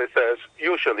 administrative officers,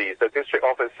 usually the district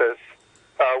officers,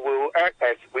 will act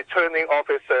as returning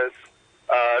officers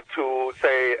to,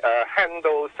 say,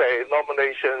 handle, say,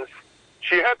 nominations.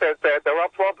 She had that there are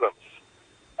problems.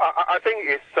 I think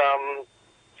it's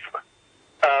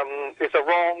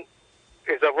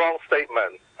a wrong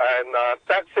statement, and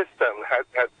that system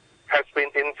has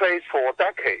been in place for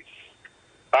decades.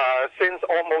 Since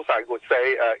almost, I would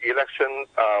say, election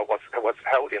was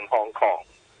held in Hong Kong.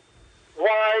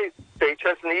 Why they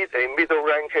just need a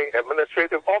middle-ranking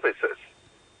administrative officers?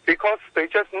 Because they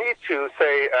just need to,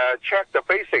 say, check the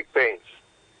basic things.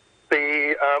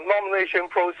 The nomination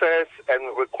process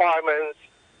and requirements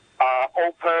are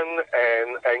open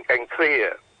and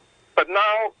clear. But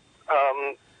now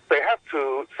they have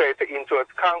to, say, take into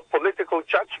account political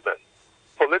judgment,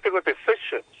 political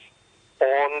decisions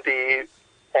on the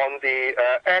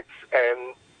acts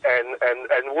and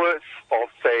words of,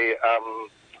 say,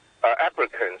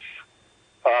 applicants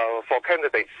for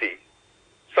candidacy.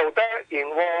 So that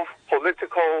involves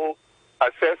political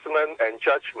assessment and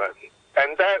judgment,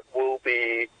 and that will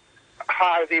be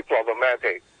highly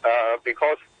problematic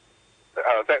because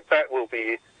that will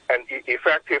be an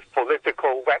effective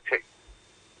political vetting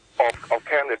of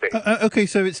candidates. Okay,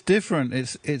 so it's different.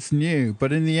 It's new,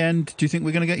 but in the end, do you think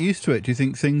we're going to get used to it? Do you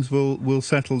think things will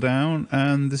settle down,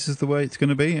 and this is the way it's going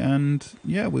to be? And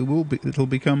yeah, we will be. It'll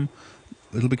become.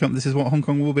 This is what Hong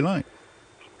Kong will be like.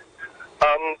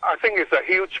 I think it's a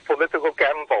huge political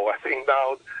gamble. I think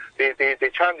now the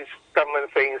Chinese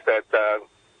government thinks that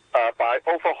by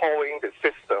overhauling the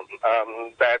system,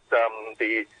 that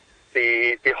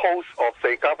the host of,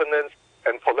 say, governance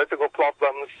and political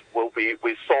problems will be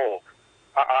resolved.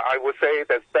 I would say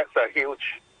that that's a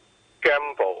huge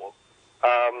gamble.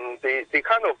 the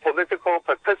kind of political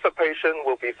participation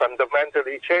will be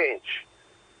fundamentally changed.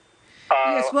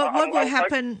 Yes, what will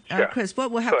happen, Chris?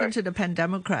 What will happen Sorry. to the Pan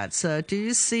Democrats? Do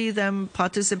you see them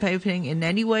participating in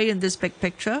any way in this big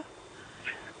picture?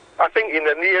 I think in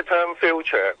the near-term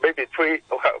future, maybe in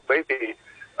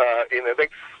the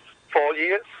next 4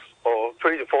 years or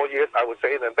 3 to 4 years, I would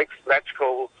say in the next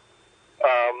electoral,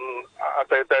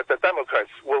 the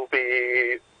Democrats will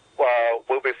be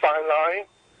sidelined.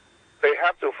 They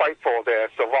have to fight for their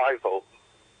survival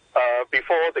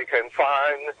before they can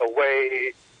find a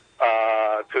way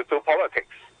to do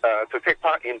politics, to take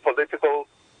part in political,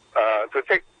 to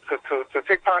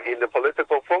take part in the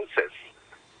political process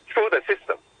through the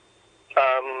system.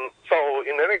 So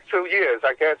in the next 2 years,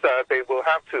 I guess they will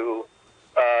have to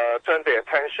turn their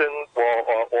attention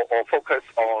or focus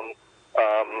on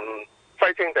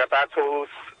fighting their battles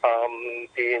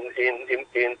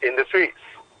in the streets.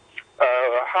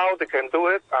 How they can do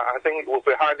it, I think it will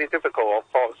be highly difficult,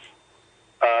 of course.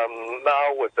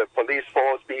 Now with the police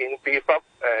force being beefed up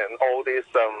and all this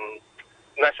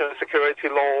national security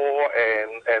law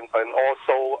and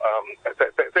also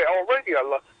there are already a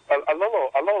lot of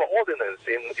ordinance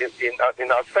in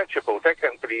our statute that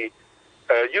can be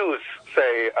used,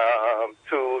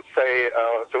 to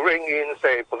ring in,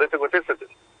 political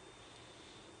dissidents.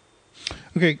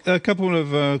 Okay, a couple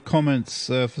of comments.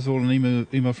 First of all, an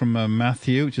email from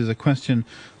Matthew, which is a question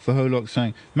for Ho Lok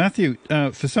Sang. Matthew,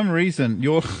 for some reason,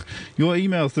 your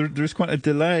emails, there is quite a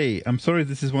delay. I'm sorry,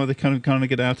 this is why they kind of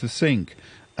get out of sync.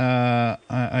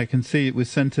 I can see it was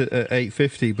sent at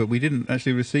 8:50, but we didn't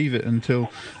actually receive it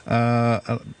until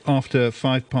after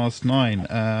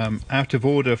 9:05, out of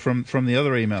order from the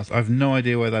other emails. I have no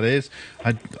idea where that is.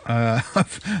 I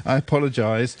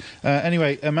apologise.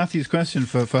 Anyway, Matthew's question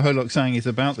for Ho Lok Sang is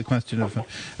about the question of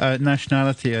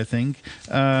nationality, I think.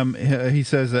 He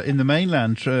says, in the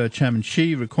mainland, Chairman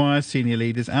Xi requires senior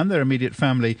leaders and their immediate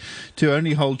family to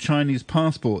only hold Chinese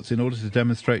passports in order to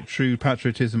demonstrate true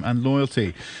patriotism and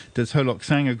loyalty. Does Ho Lok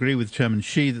Sang agree with Chairman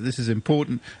Xi that this is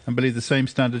important and believe the same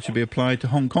standard should be applied to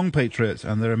Hong Kong patriots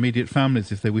and their immediate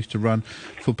families if they wish to run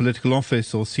for political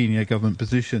office or senior government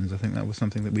positions? I think that was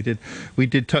something that we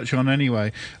did touch on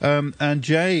anyway. And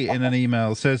Jay, in an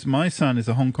email, says, my son is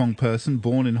a Hong Kong person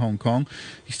born in Hong Kong.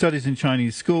 He studies in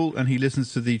Chinese school and he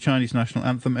listens to the Chinese national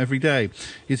anthem every day.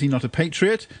 Is he not a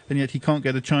patriot? And yet he can't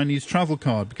get a Chinese travel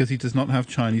card because he does not have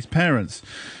Chinese parents.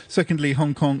 Secondly,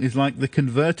 Hong Kong is like the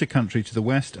converter country to the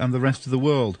West and the rest of the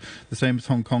world. The same as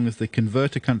Hong Kong is the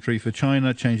converter country for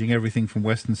China, changing everything from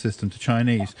Western system to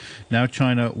Chinese. Now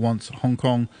China wants Hong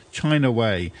Kong China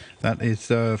way. That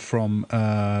is from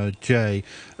Jay.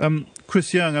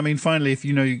 Chris Young, I mean, finally, if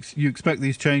you expect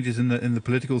these changes in the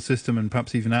political system and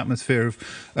perhaps even atmosphere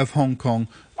of Hong Kong,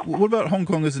 what about Hong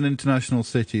Kong as an international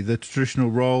city? The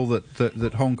traditional role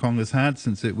that Hong Kong has had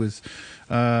since it was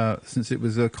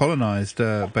colonised,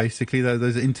 basically,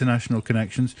 those international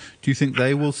connections. Do you think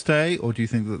they will stay, or do you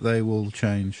think that they will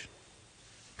change?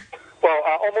 Well,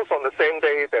 almost on the same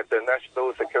day that the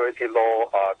national security law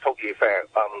took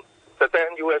effect, the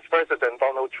then U.S. President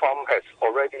Donald Trump has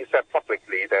already said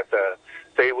publicly that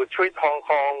they would treat Hong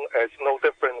Kong as no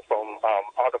different from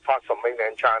other parts of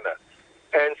mainland China.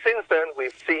 And since then,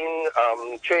 we've seen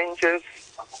changes,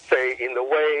 in the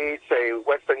way,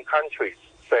 Western countries,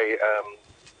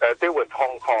 deal with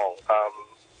Hong Kong.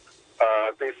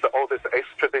 All these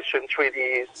extradition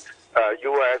treaties,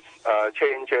 U.S.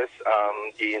 changes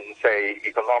in,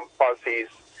 economic policies.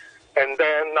 And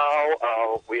then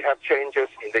now we have changes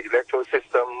in the electoral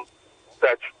system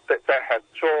that have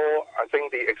drawn, I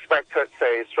think, the expected,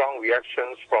 strong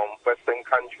reactions from Western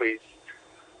countries.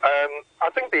 I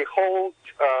think the whole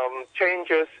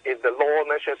changes in the law,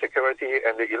 national security,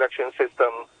 and the election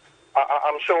system,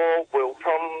 I'm sure will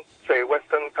prompt,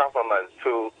 Western governments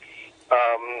to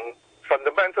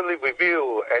fundamentally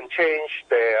review and change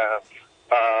their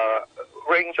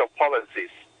range of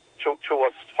policies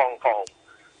towards Hong Kong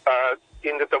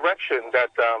in the direction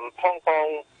that Hong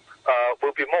Kong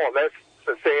will be more or less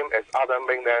the same as other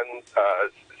mainland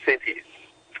cities.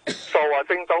 So I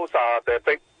think those are the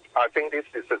big. I think this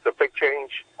is a big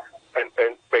change and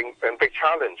big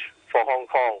challenge for Hong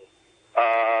Kong.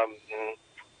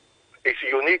 Its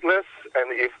uniqueness,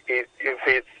 and if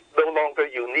it's no longer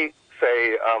unique,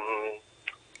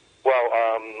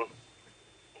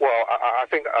 I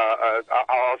think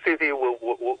our city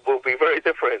will be very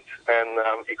different, and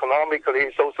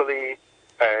economically, socially,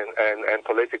 and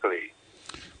politically.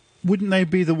 Wouldn't they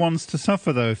be the ones to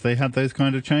suffer, though, if they had those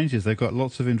kind of changes? They've got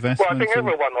lots of investments. Well, I think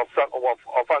everyone of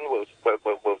fun will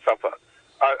suffer.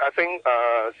 I think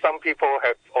some people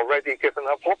have already given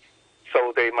up hope.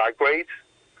 so they migrate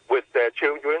with their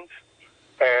children.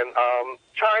 And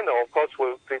China, of course,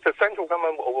 the central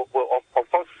government will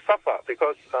of course suffer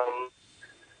because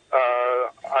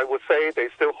I would say they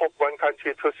still hope one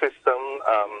country, two system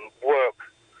work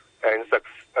and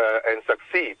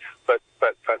succeed. But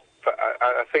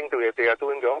I think they are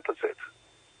doing the opposite.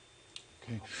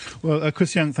 Okay. Well,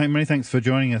 Chris Young, many thanks for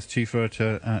joining us, Chief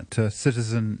Editor at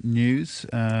Citizen News.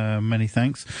 Many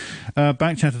thanks.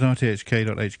 Backchat at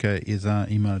rthk.hk is our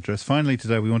email address. Finally,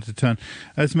 today we wanted to turn,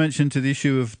 as mentioned, to the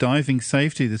issue of diving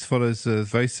safety. This follows a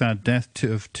very sad death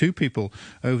of two people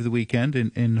over the weekend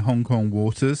in Hong Kong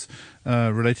waters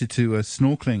related to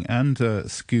snorkeling and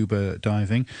scuba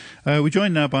diving. We're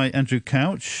joined now by Andrew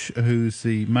Couch, who's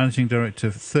the Managing Director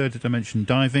of Third Dimension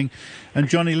Diving, and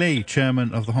Johnny Lee,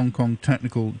 Chairman of the Hong Kong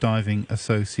Technical Diving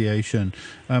Association.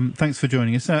 Thanks for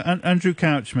joining us. Andrew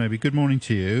Couch, maybe. Good morning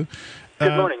to you.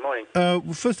 Good morning.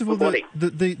 First of all,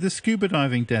 the scuba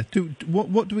diving death.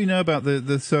 What do we know about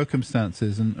the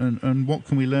circumstances, and what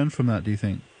can we learn from that, do you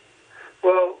think?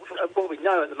 Well, what we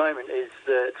know at the moment is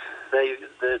that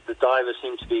the divers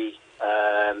seem to be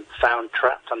found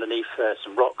trapped underneath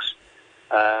some rocks,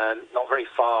 not very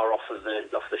far off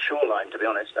the shoreline, to be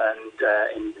honest, and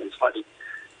in slightly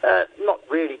not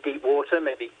really deep water,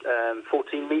 maybe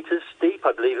 14 meters deep,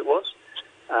 I believe it was.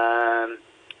 And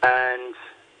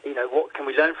what can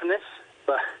we learn from this?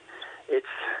 But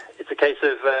it's a case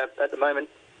of at the moment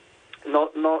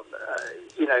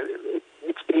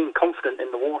it's being confident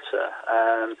in the water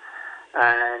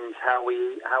and how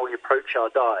we approach our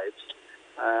dives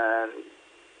and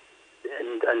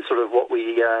sort of what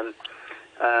we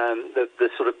the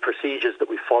sort of procedures that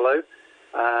we follow.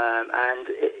 And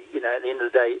at the end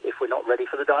of the day, if we're not ready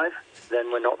for the dive,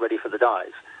 then we're not ready for the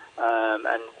dive,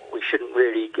 and we shouldn't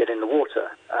really get in the water.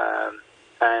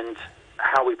 And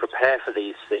how we prepare for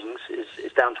these things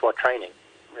is down to our training,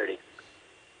 really.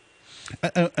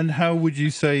 And how would you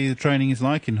say the training is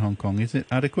like in Hong Kong? Is it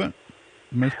adequate?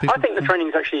 Most people. I think the training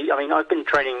is actually. I mean, I've been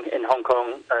training in Hong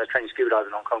Kong, training scuba diving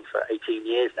in Hong Kong for 18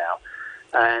 years now,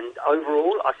 and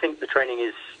overall, I think the training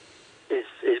is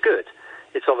good.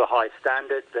 It's of a high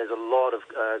standard. There's a lot of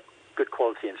good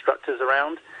quality instructors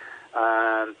around,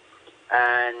 and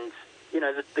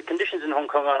the conditions in Hong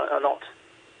Kong are not,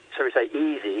 shall we say,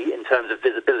 easy in terms of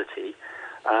visibility,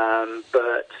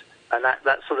 but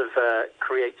that sort of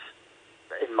creates,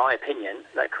 in my opinion,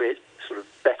 that creates sort of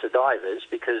better divers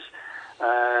because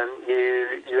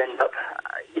you end up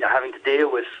having to deal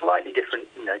with slightly different,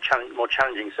 more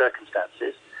challenging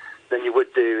circumstances than you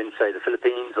would do in, say, the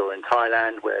Philippines or in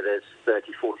Thailand, where there's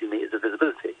 30, 40 meters of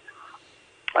visibility.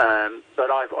 But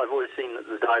I've always seen that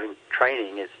the diving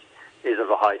training is of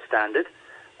a high standard,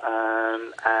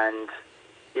 and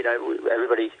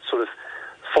everybody sort of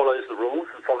follows the rules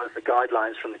and follows the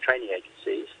guidelines from the training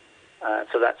agencies.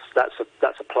 So that's a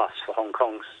plus for Hong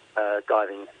Kong's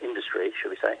diving industry,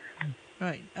 should we say?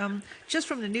 Right. Just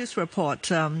from the news report,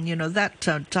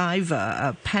 that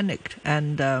diver panicked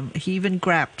and he even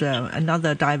grabbed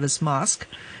another diver's mask,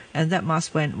 and that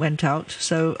mask went out.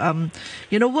 So,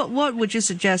 what would you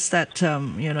suggest that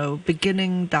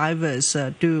beginning divers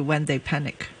do when they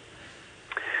panic?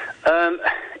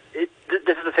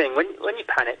 This is the thing. When you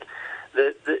panic,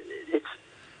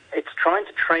 it's trying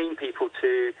to train people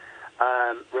to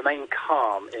remain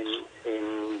calm in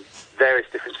various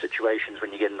different situations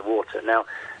when you get in the water. Now,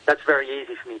 that's very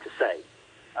easy for me to say.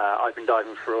 I've been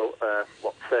diving for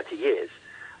 30 years,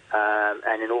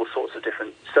 and in all sorts of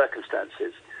different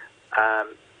circumstances,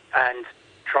 and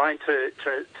trying to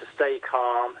stay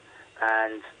calm.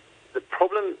 And the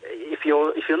problem, if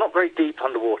you're not very deep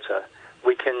underwater,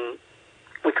 we can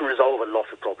resolve a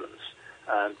lot of problems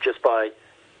just by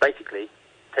basically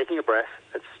taking a breath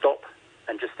and stop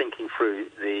and just thinking through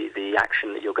the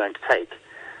action that you're going to take.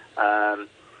 A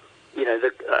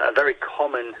very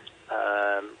common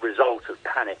result of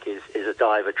panic is a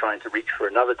diver trying to reach for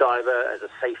another diver as a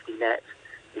safety net,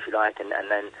 if you like, and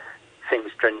then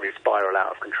things generally spiral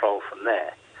out of control from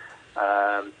there.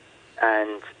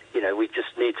 And we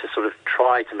just need to sort of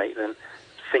try to make them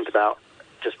think about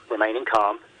just remaining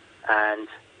calm and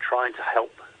trying to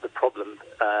help the problem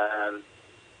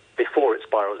before it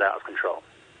spirals out of control.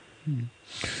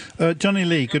 Johnny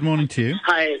Lee, good morning to you.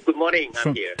 Hi, good morning.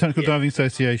 From Technical Diving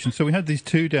Association. So we had these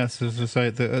two deaths, as I say,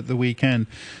 at the weekend.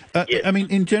 Yes. I mean,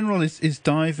 in general, is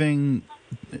diving,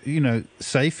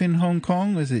 safe in Hong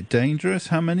Kong? Is it dangerous?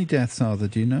 How many deaths are there?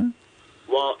 Do you know?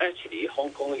 Well, actually,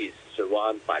 Hong Kong is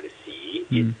surrounded by the sea.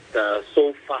 It's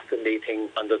so fascinating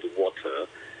under the water,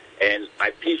 and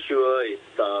I'm pretty sure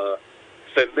it's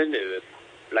familiar with,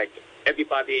 like,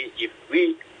 everybody. If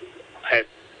we have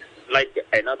like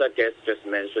another guest just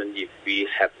mentioned, if we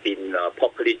have been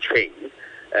properly trained,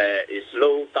 it's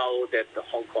no doubt that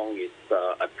Hong Kong is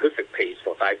a perfect place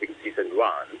for diving season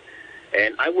one.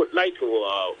 And I would like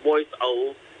to voice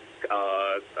out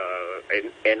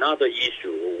another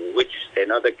issue, which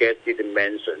another guest didn't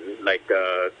mention, like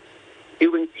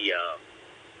during the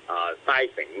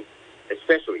diving,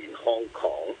 especially in Hong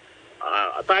Kong,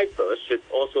 divers should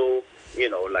also,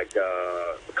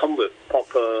 come with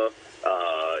proper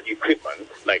equipment,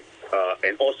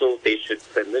 and also they should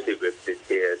familiar with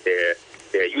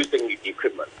their using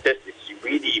equipment. That is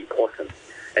really important.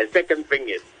 And second thing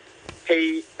is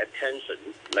pay attention,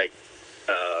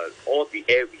 all the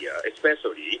area,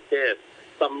 especially there's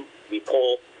some we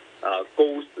call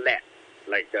ghost net,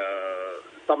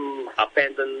 some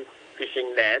abandoned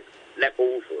fishing net left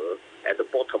over at the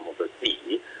bottom of the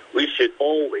sea. We should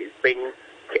always bring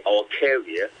or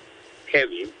carry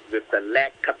with the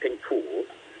leg cutting tool,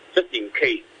 just in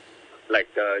case,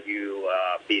 you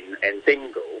been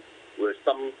entangled with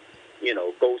some,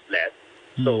 ghost net.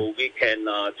 So we can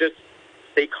just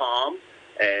stay calm,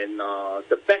 and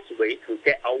the best way to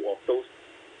get out of those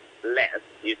nets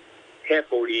is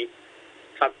carefully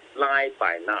cut line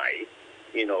by line,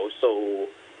 so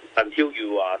until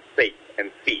you are safe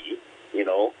and free,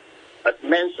 as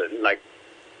mentioned,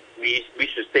 we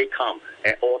should stay calm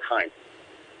at all times.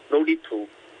 No need to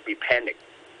be panicked.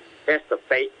 That's the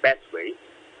best way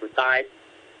to dive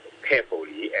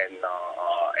carefully and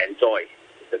enjoy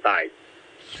the dive.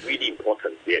 Really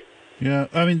important, yes. Yeah,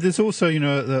 I mean, there's also,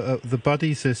 the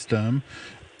buddy system.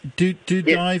 Do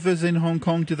divers in Hong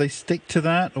Kong, do they stick to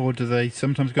that, or do they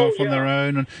sometimes go off on their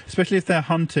own? And especially if they're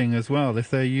hunting as well, if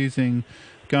they're using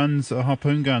guns or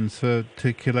harpoon guns to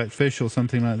collect fish or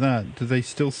something like that, do they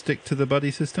still stick to the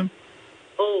buddy system?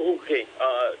 Oh, okay.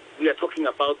 We are talking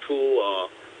about two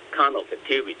kind of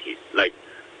activities, like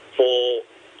for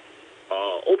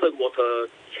open water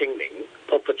training,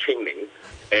 proper training,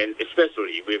 and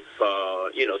especially with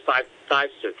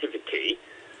dive certificate.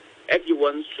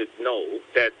 Everyone should know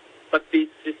that buddy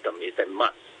system is a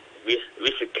must. We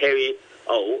should carry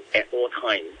out at all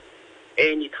times,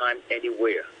 anytime,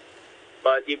 anywhere.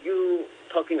 But if you're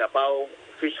talking about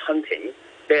fish hunting,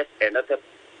 that's another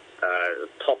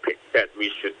topic that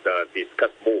we should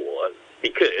discuss more,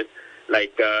 because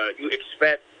you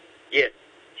expect, yes,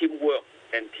 teamwork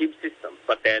and team system,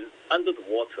 but then under the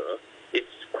water,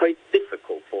 it's quite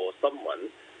difficult for someone,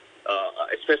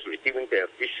 especially during their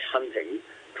fish hunting,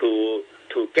 to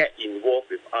get involved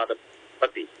with other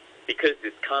buddies, because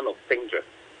it's kind of dangerous.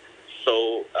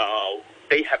 So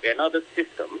they have another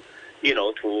system,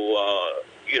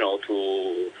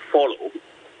 to follow,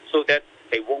 so that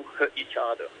they won't hurt each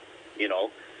other.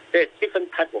 There's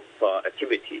different type of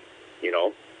activities.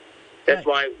 That's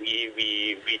why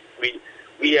we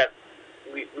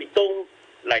don't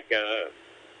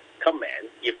comment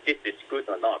if this is good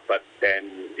or not, but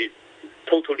then it's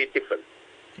totally different.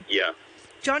 Yeah.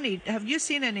 Johnny, have you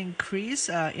seen an increase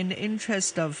in the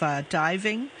interest of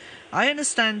diving? I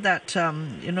understand that,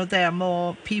 there are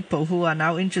more people who are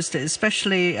now interested,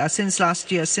 especially since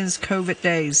last year, since COVID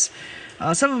days.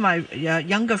 Some of my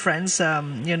younger friends,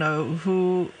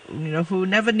 who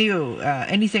never knew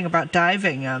anything about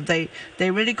diving, they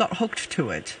really got hooked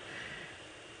to it.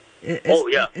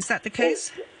 Is that the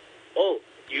case?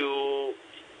 You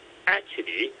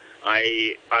actually,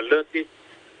 I learned this,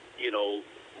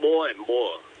 more and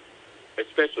more,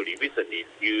 especially recently.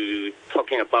 You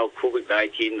talking about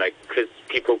COVID-19, because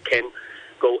people can't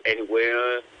go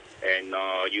anywhere, and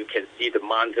you can see the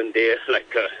mountain there,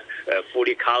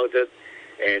 fully crowded,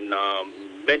 and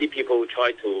many people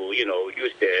try to,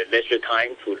 use their leisure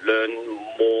time to learn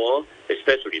more,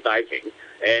 especially diving.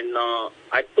 And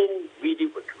I don't really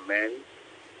recommend,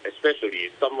 especially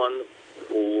someone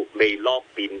who may not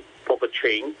be proper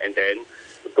trained and then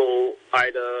go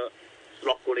either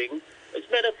snorkeling. As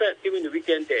a matter of fact, during the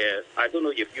weekend there, I don't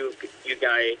know if you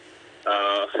guys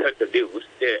heard the news,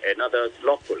 there another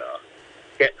snorkeler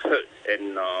get hurt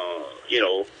and,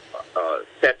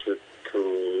 said to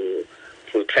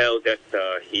tell that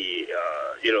he,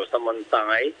 someone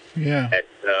died at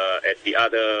the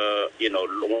other,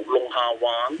 Long Ha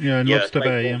Wan. Yeah, in Lobster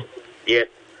Bay, Yes,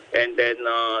 and then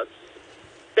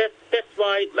that's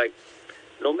why,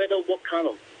 no matter what kind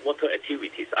of water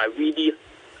activities, I really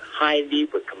highly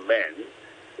recommend,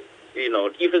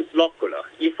 even snorkeler,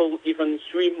 even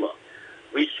swimmer,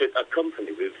 we should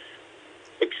accompany with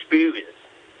experienced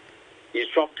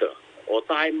instructor or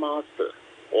dive master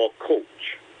or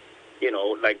coach,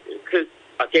 because,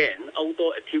 again,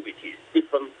 outdoor activities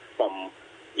different from,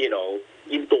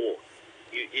 indoor.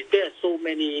 There are so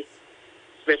many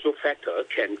special factor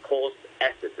can cause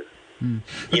accidents.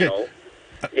 Okay. You know.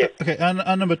 Yes. Okay, and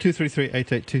number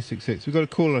 233-88266. We've got a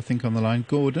caller, I think, on the line.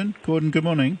 Gordon, good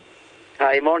morning.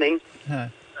 Hi, morning. Go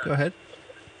ahead.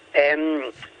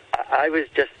 I was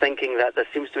just thinking that there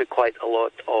seems to be quite a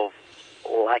lot of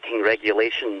lacking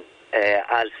regulation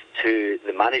as to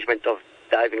the management of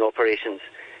diving operations.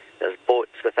 There's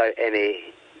boats without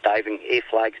any diving A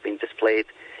flags being displayed.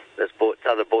 There's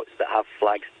other boats that have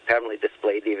flags permanently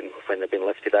displayed even when they've been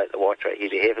lifted out of the water at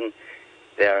Easy Haven.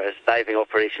 There's diving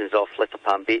operations off Little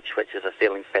Palm Beach, which is a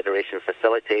Sailing Federation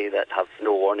facility that have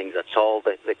no warnings at all.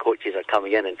 The coaches are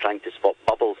coming in and trying to spot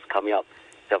bubbles coming up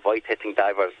to avoid hitting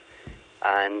divers.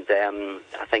 And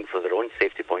I think for their own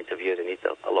safety point of view, they need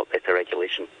a lot better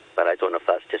regulation. But I don't know if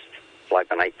that's just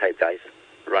fly-by-night type guys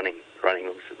running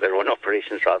their own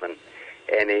operations rather than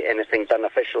anything done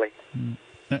officially.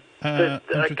 Can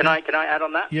I add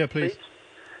on that? Yeah, please.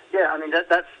 Yeah, I mean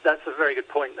that's a very good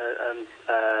point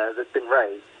that's been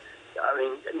raised. I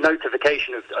mean,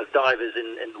 notification of divers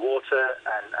in the water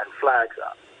and flags.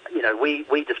 You know,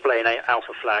 we display an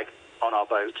alpha flag on our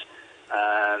boat,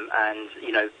 and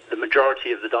you know the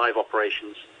majority of the dive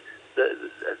operations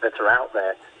that are out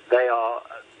there,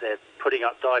 they're putting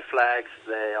up dive flags.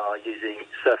 They are using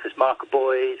surface marker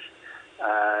buoys.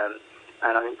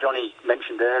 And I think Johnny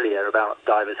mentioned earlier about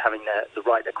divers having the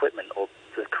right equipment or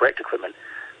the correct equipment.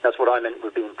 That's what I meant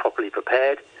with being properly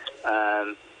prepared.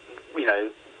 You know,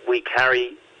 we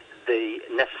carry the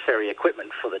necessary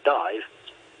equipment for the dive,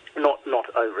 not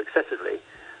over excessively,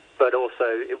 but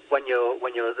also when you're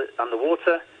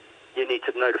underwater, you need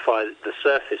to notify the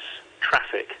surface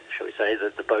traffic, shall we say,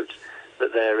 the boats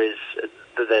that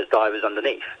there's divers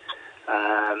underneath,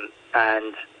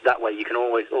 and that way you can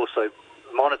always also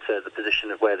monitor the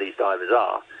position of where these divers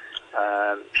are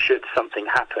should something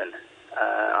happen.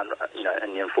 You know,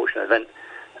 in the unfortunate event.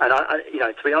 And you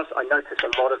know, to be honest, I notice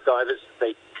a lot of divers.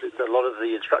 A lot of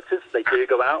the instructors, they do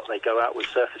go out. They go out with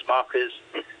surface markers,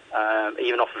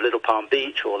 even off of Little Palm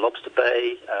Beach or Lobster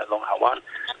Bay, Long Hao,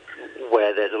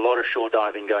 where there's a lot of shore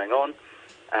diving going on,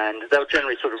 and they'll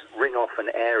generally sort of ring off an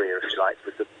area, if you like,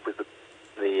 with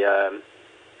the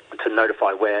to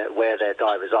notify where their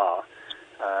divers are,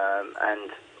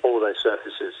 and all those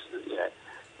surfaces. You know,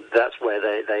 that's where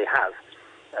they have.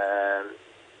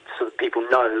 So that people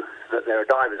know that there are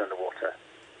divers underwater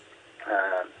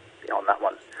on that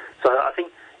one. So I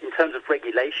think in terms of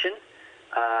regulation,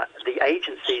 the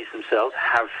agencies themselves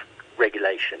have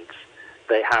regulations.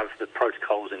 They have the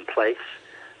protocols in place,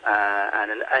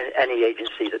 and any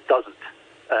agency that doesn't,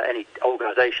 any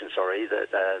organisation,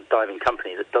 diving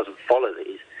company that doesn't follow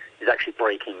these is actually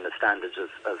breaking the standards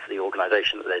of the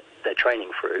organisation that they're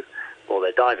training through or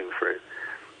they're diving through.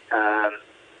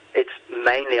 It's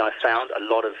mainly, I found, a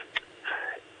lot of,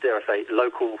 dare I say,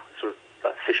 local sort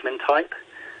of fishermen type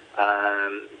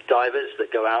divers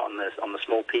that go out on the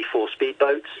small P4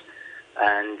 speedboats,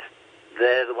 and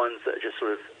they're the ones that are just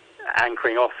sort of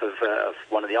anchoring off of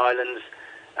one of the islands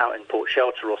out in Port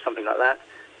Shelter or something like that,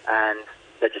 and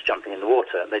they're just jumping in the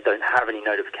water. They don't have any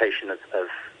notification of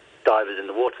divers in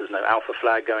the water. There's no alpha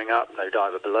flag going up, no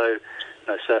diver below,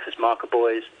 no surface marker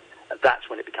buoys. That's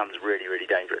when it becomes really, really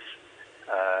dangerous.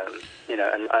 You know,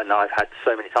 and I've had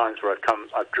so many times where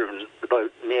I've driven the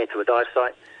boat near to a dive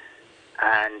site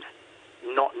and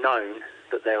not known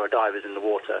that there are divers in the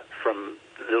water from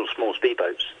little small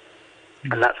speedboats.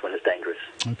 And that's when it's dangerous.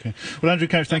 Okay. Well, Andrew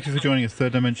Couch, thank you for joining us.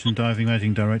 Third Dimension Diving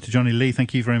Managing Director. Johnny Lee,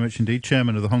 thank you very much indeed.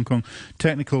 Chairman of the Hong Kong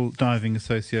Technical Diving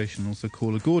Association. Also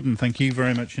caller Gordon, thank you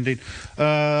very much indeed.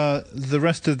 The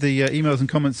rest of the emails and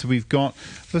comments that we've got.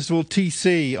 First of all,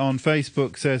 TC on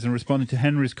Facebook says, in responding to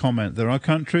Henry's comment, there are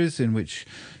countries in which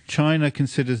China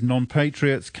considers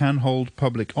non-patriots can hold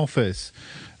public office.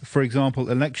 For example,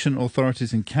 election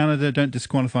authorities in Canada don't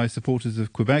disqualify supporters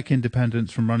of Quebec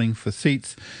independence from running for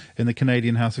seats in the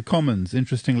Canadian House of Commons.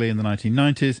 Interestingly, in the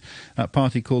 1990s, that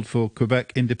party called for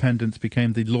Quebec independence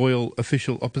became the loyal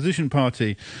official opposition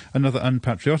party. Another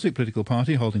unpatriotic political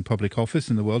party holding public office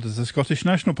in the world is the Scottish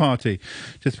National Party.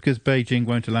 Just because Beijing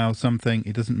won't allow something,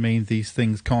 it doesn't mean these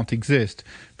things can't exist.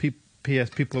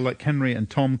 P.S. People like Henry and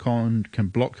Tom can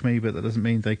block me, but that doesn't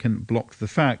mean they can block the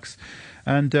facts.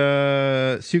 And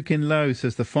Sukin Low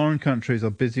says the foreign countries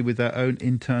are busy with their own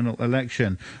internal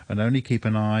election and only keep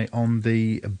an eye on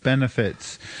the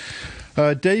benefits.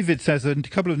 David says a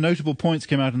couple of notable points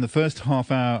came out in the first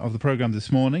half hour of the programme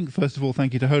this morning. First of all,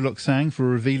 thank you to Ho Lok Sang for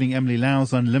revealing Emily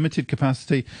Lau's unlimited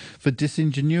capacity for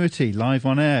disingenuity live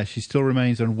on air. She still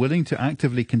remains unwilling to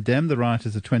actively condemn the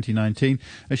rioters of 2019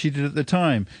 as she did at the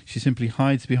time. She simply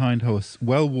hides behind her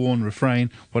well-worn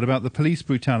refrain, "What about the police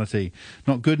brutality?"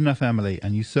 Not good enough, Emily,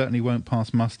 and you certainly won't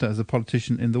pass muster as a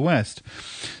politician in the West.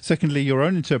 Secondly, your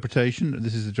own interpretation,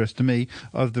 this is addressed to me,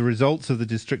 of the results of the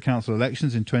district council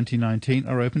elections in 2019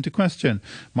 are open to question.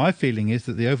 My feeling is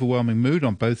that the overwhelming mood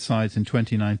on both sides in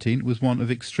 2019 was one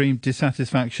of extreme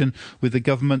dissatisfaction with the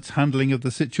government's handling of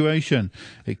the situation.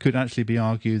 It could actually be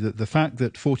argued that the fact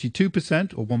that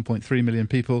 42%, or 1.3 million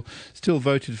people, still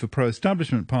voted for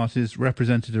pro-establishment parties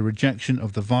represented a rejection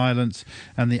of the violence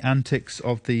and the antics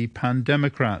of the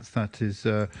pan-democrats. That is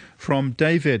from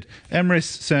David. Emrys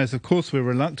says, of course we're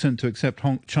reluctant to accept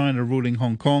China ruling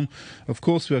Hong Kong. Of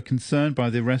course we are concerned by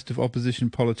the arrest of opposition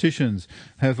politicians.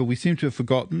 However, we seem to have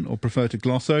forgotten, or prefer to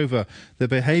gloss over, the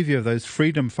behaviour of those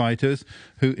freedom fighters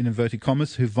who, in inverted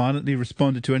commas, who violently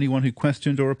responded to anyone who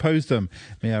questioned or opposed them.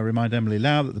 May I remind Emily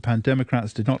Lau that the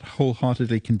pan-democrats did not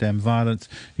wholeheartedly condemn violence,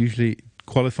 usually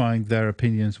qualifying their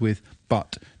opinions with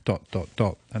 "but."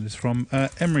 That is from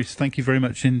Emrys. Thank you very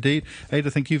much indeed. Ada,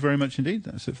 thank you very much indeed.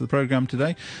 That's it for the programme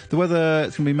today. The weather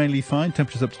is going to be mainly fine.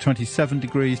 Temperatures up to 27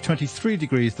 degrees, 23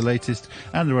 degrees the latest,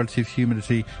 and the relative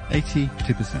humidity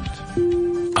 82%.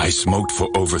 I smoked for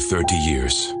over 30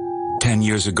 years. 10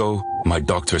 years ago, my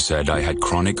doctor said I had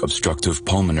chronic obstructive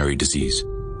pulmonary disease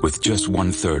with just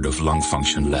 1/3 of lung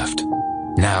function left.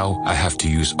 Now I have to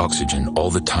use oxygen all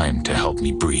the time to help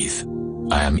me breathe.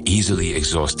 I am easily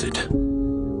exhausted.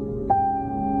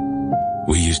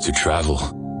 We used to travel.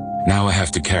 Now I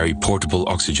have to carry portable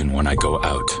oxygen when I go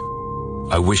out.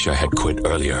 I wish I had quit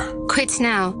earlier. Quit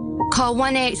now. Call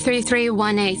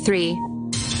 1-833-183.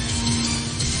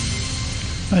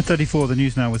 9:34, the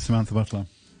news now with Samantha Butler.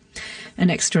 An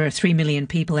extra 3 million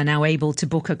people are now able to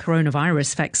book a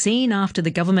coronavirus vaccine after the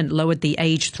government lowered the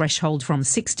age threshold from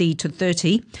 60 to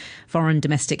 30. Foreign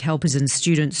domestic helpers and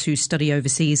students who study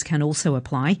overseas can also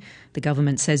apply. The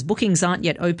government says bookings aren't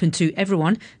yet open to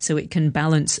everyone, so it can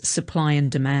balance supply and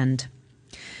demand.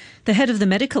 The head of the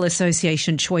Medical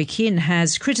Association, Choi Kin,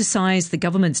 has criticised the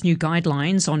government's new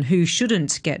guidelines on who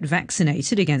shouldn't get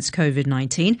vaccinated against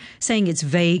COVID-19, saying it's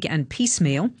vague and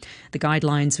piecemeal. The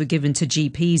guidelines were given to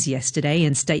GPs yesterday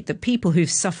and state that people who've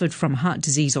suffered from heart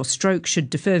disease or stroke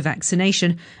should defer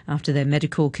vaccination after their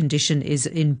medical condition is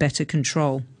in better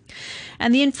control.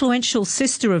 And the influential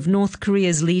sister of North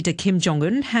Korea's leader Kim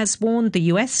Jong-un has warned the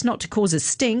US not to cause a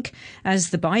stink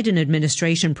as the Biden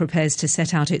administration prepares to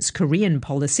set out its Korean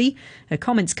policy. Her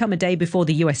comments come a day before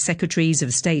the US Secretaries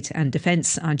of State and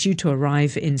Defense are due to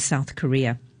arrive in South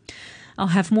Korea. I'll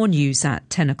have more news at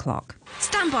 10 o'clock.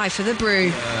 Stand by for the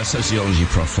brew. Sociology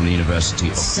prof from the University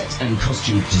of Set and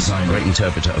Costume Design, great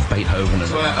interpreter of Beethoven, and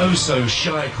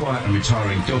oh-so-shy, quiet and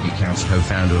retiring doggy council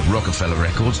co-founder of Rockefeller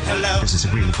Records. Hello. This is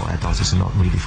really for adults, it's not really for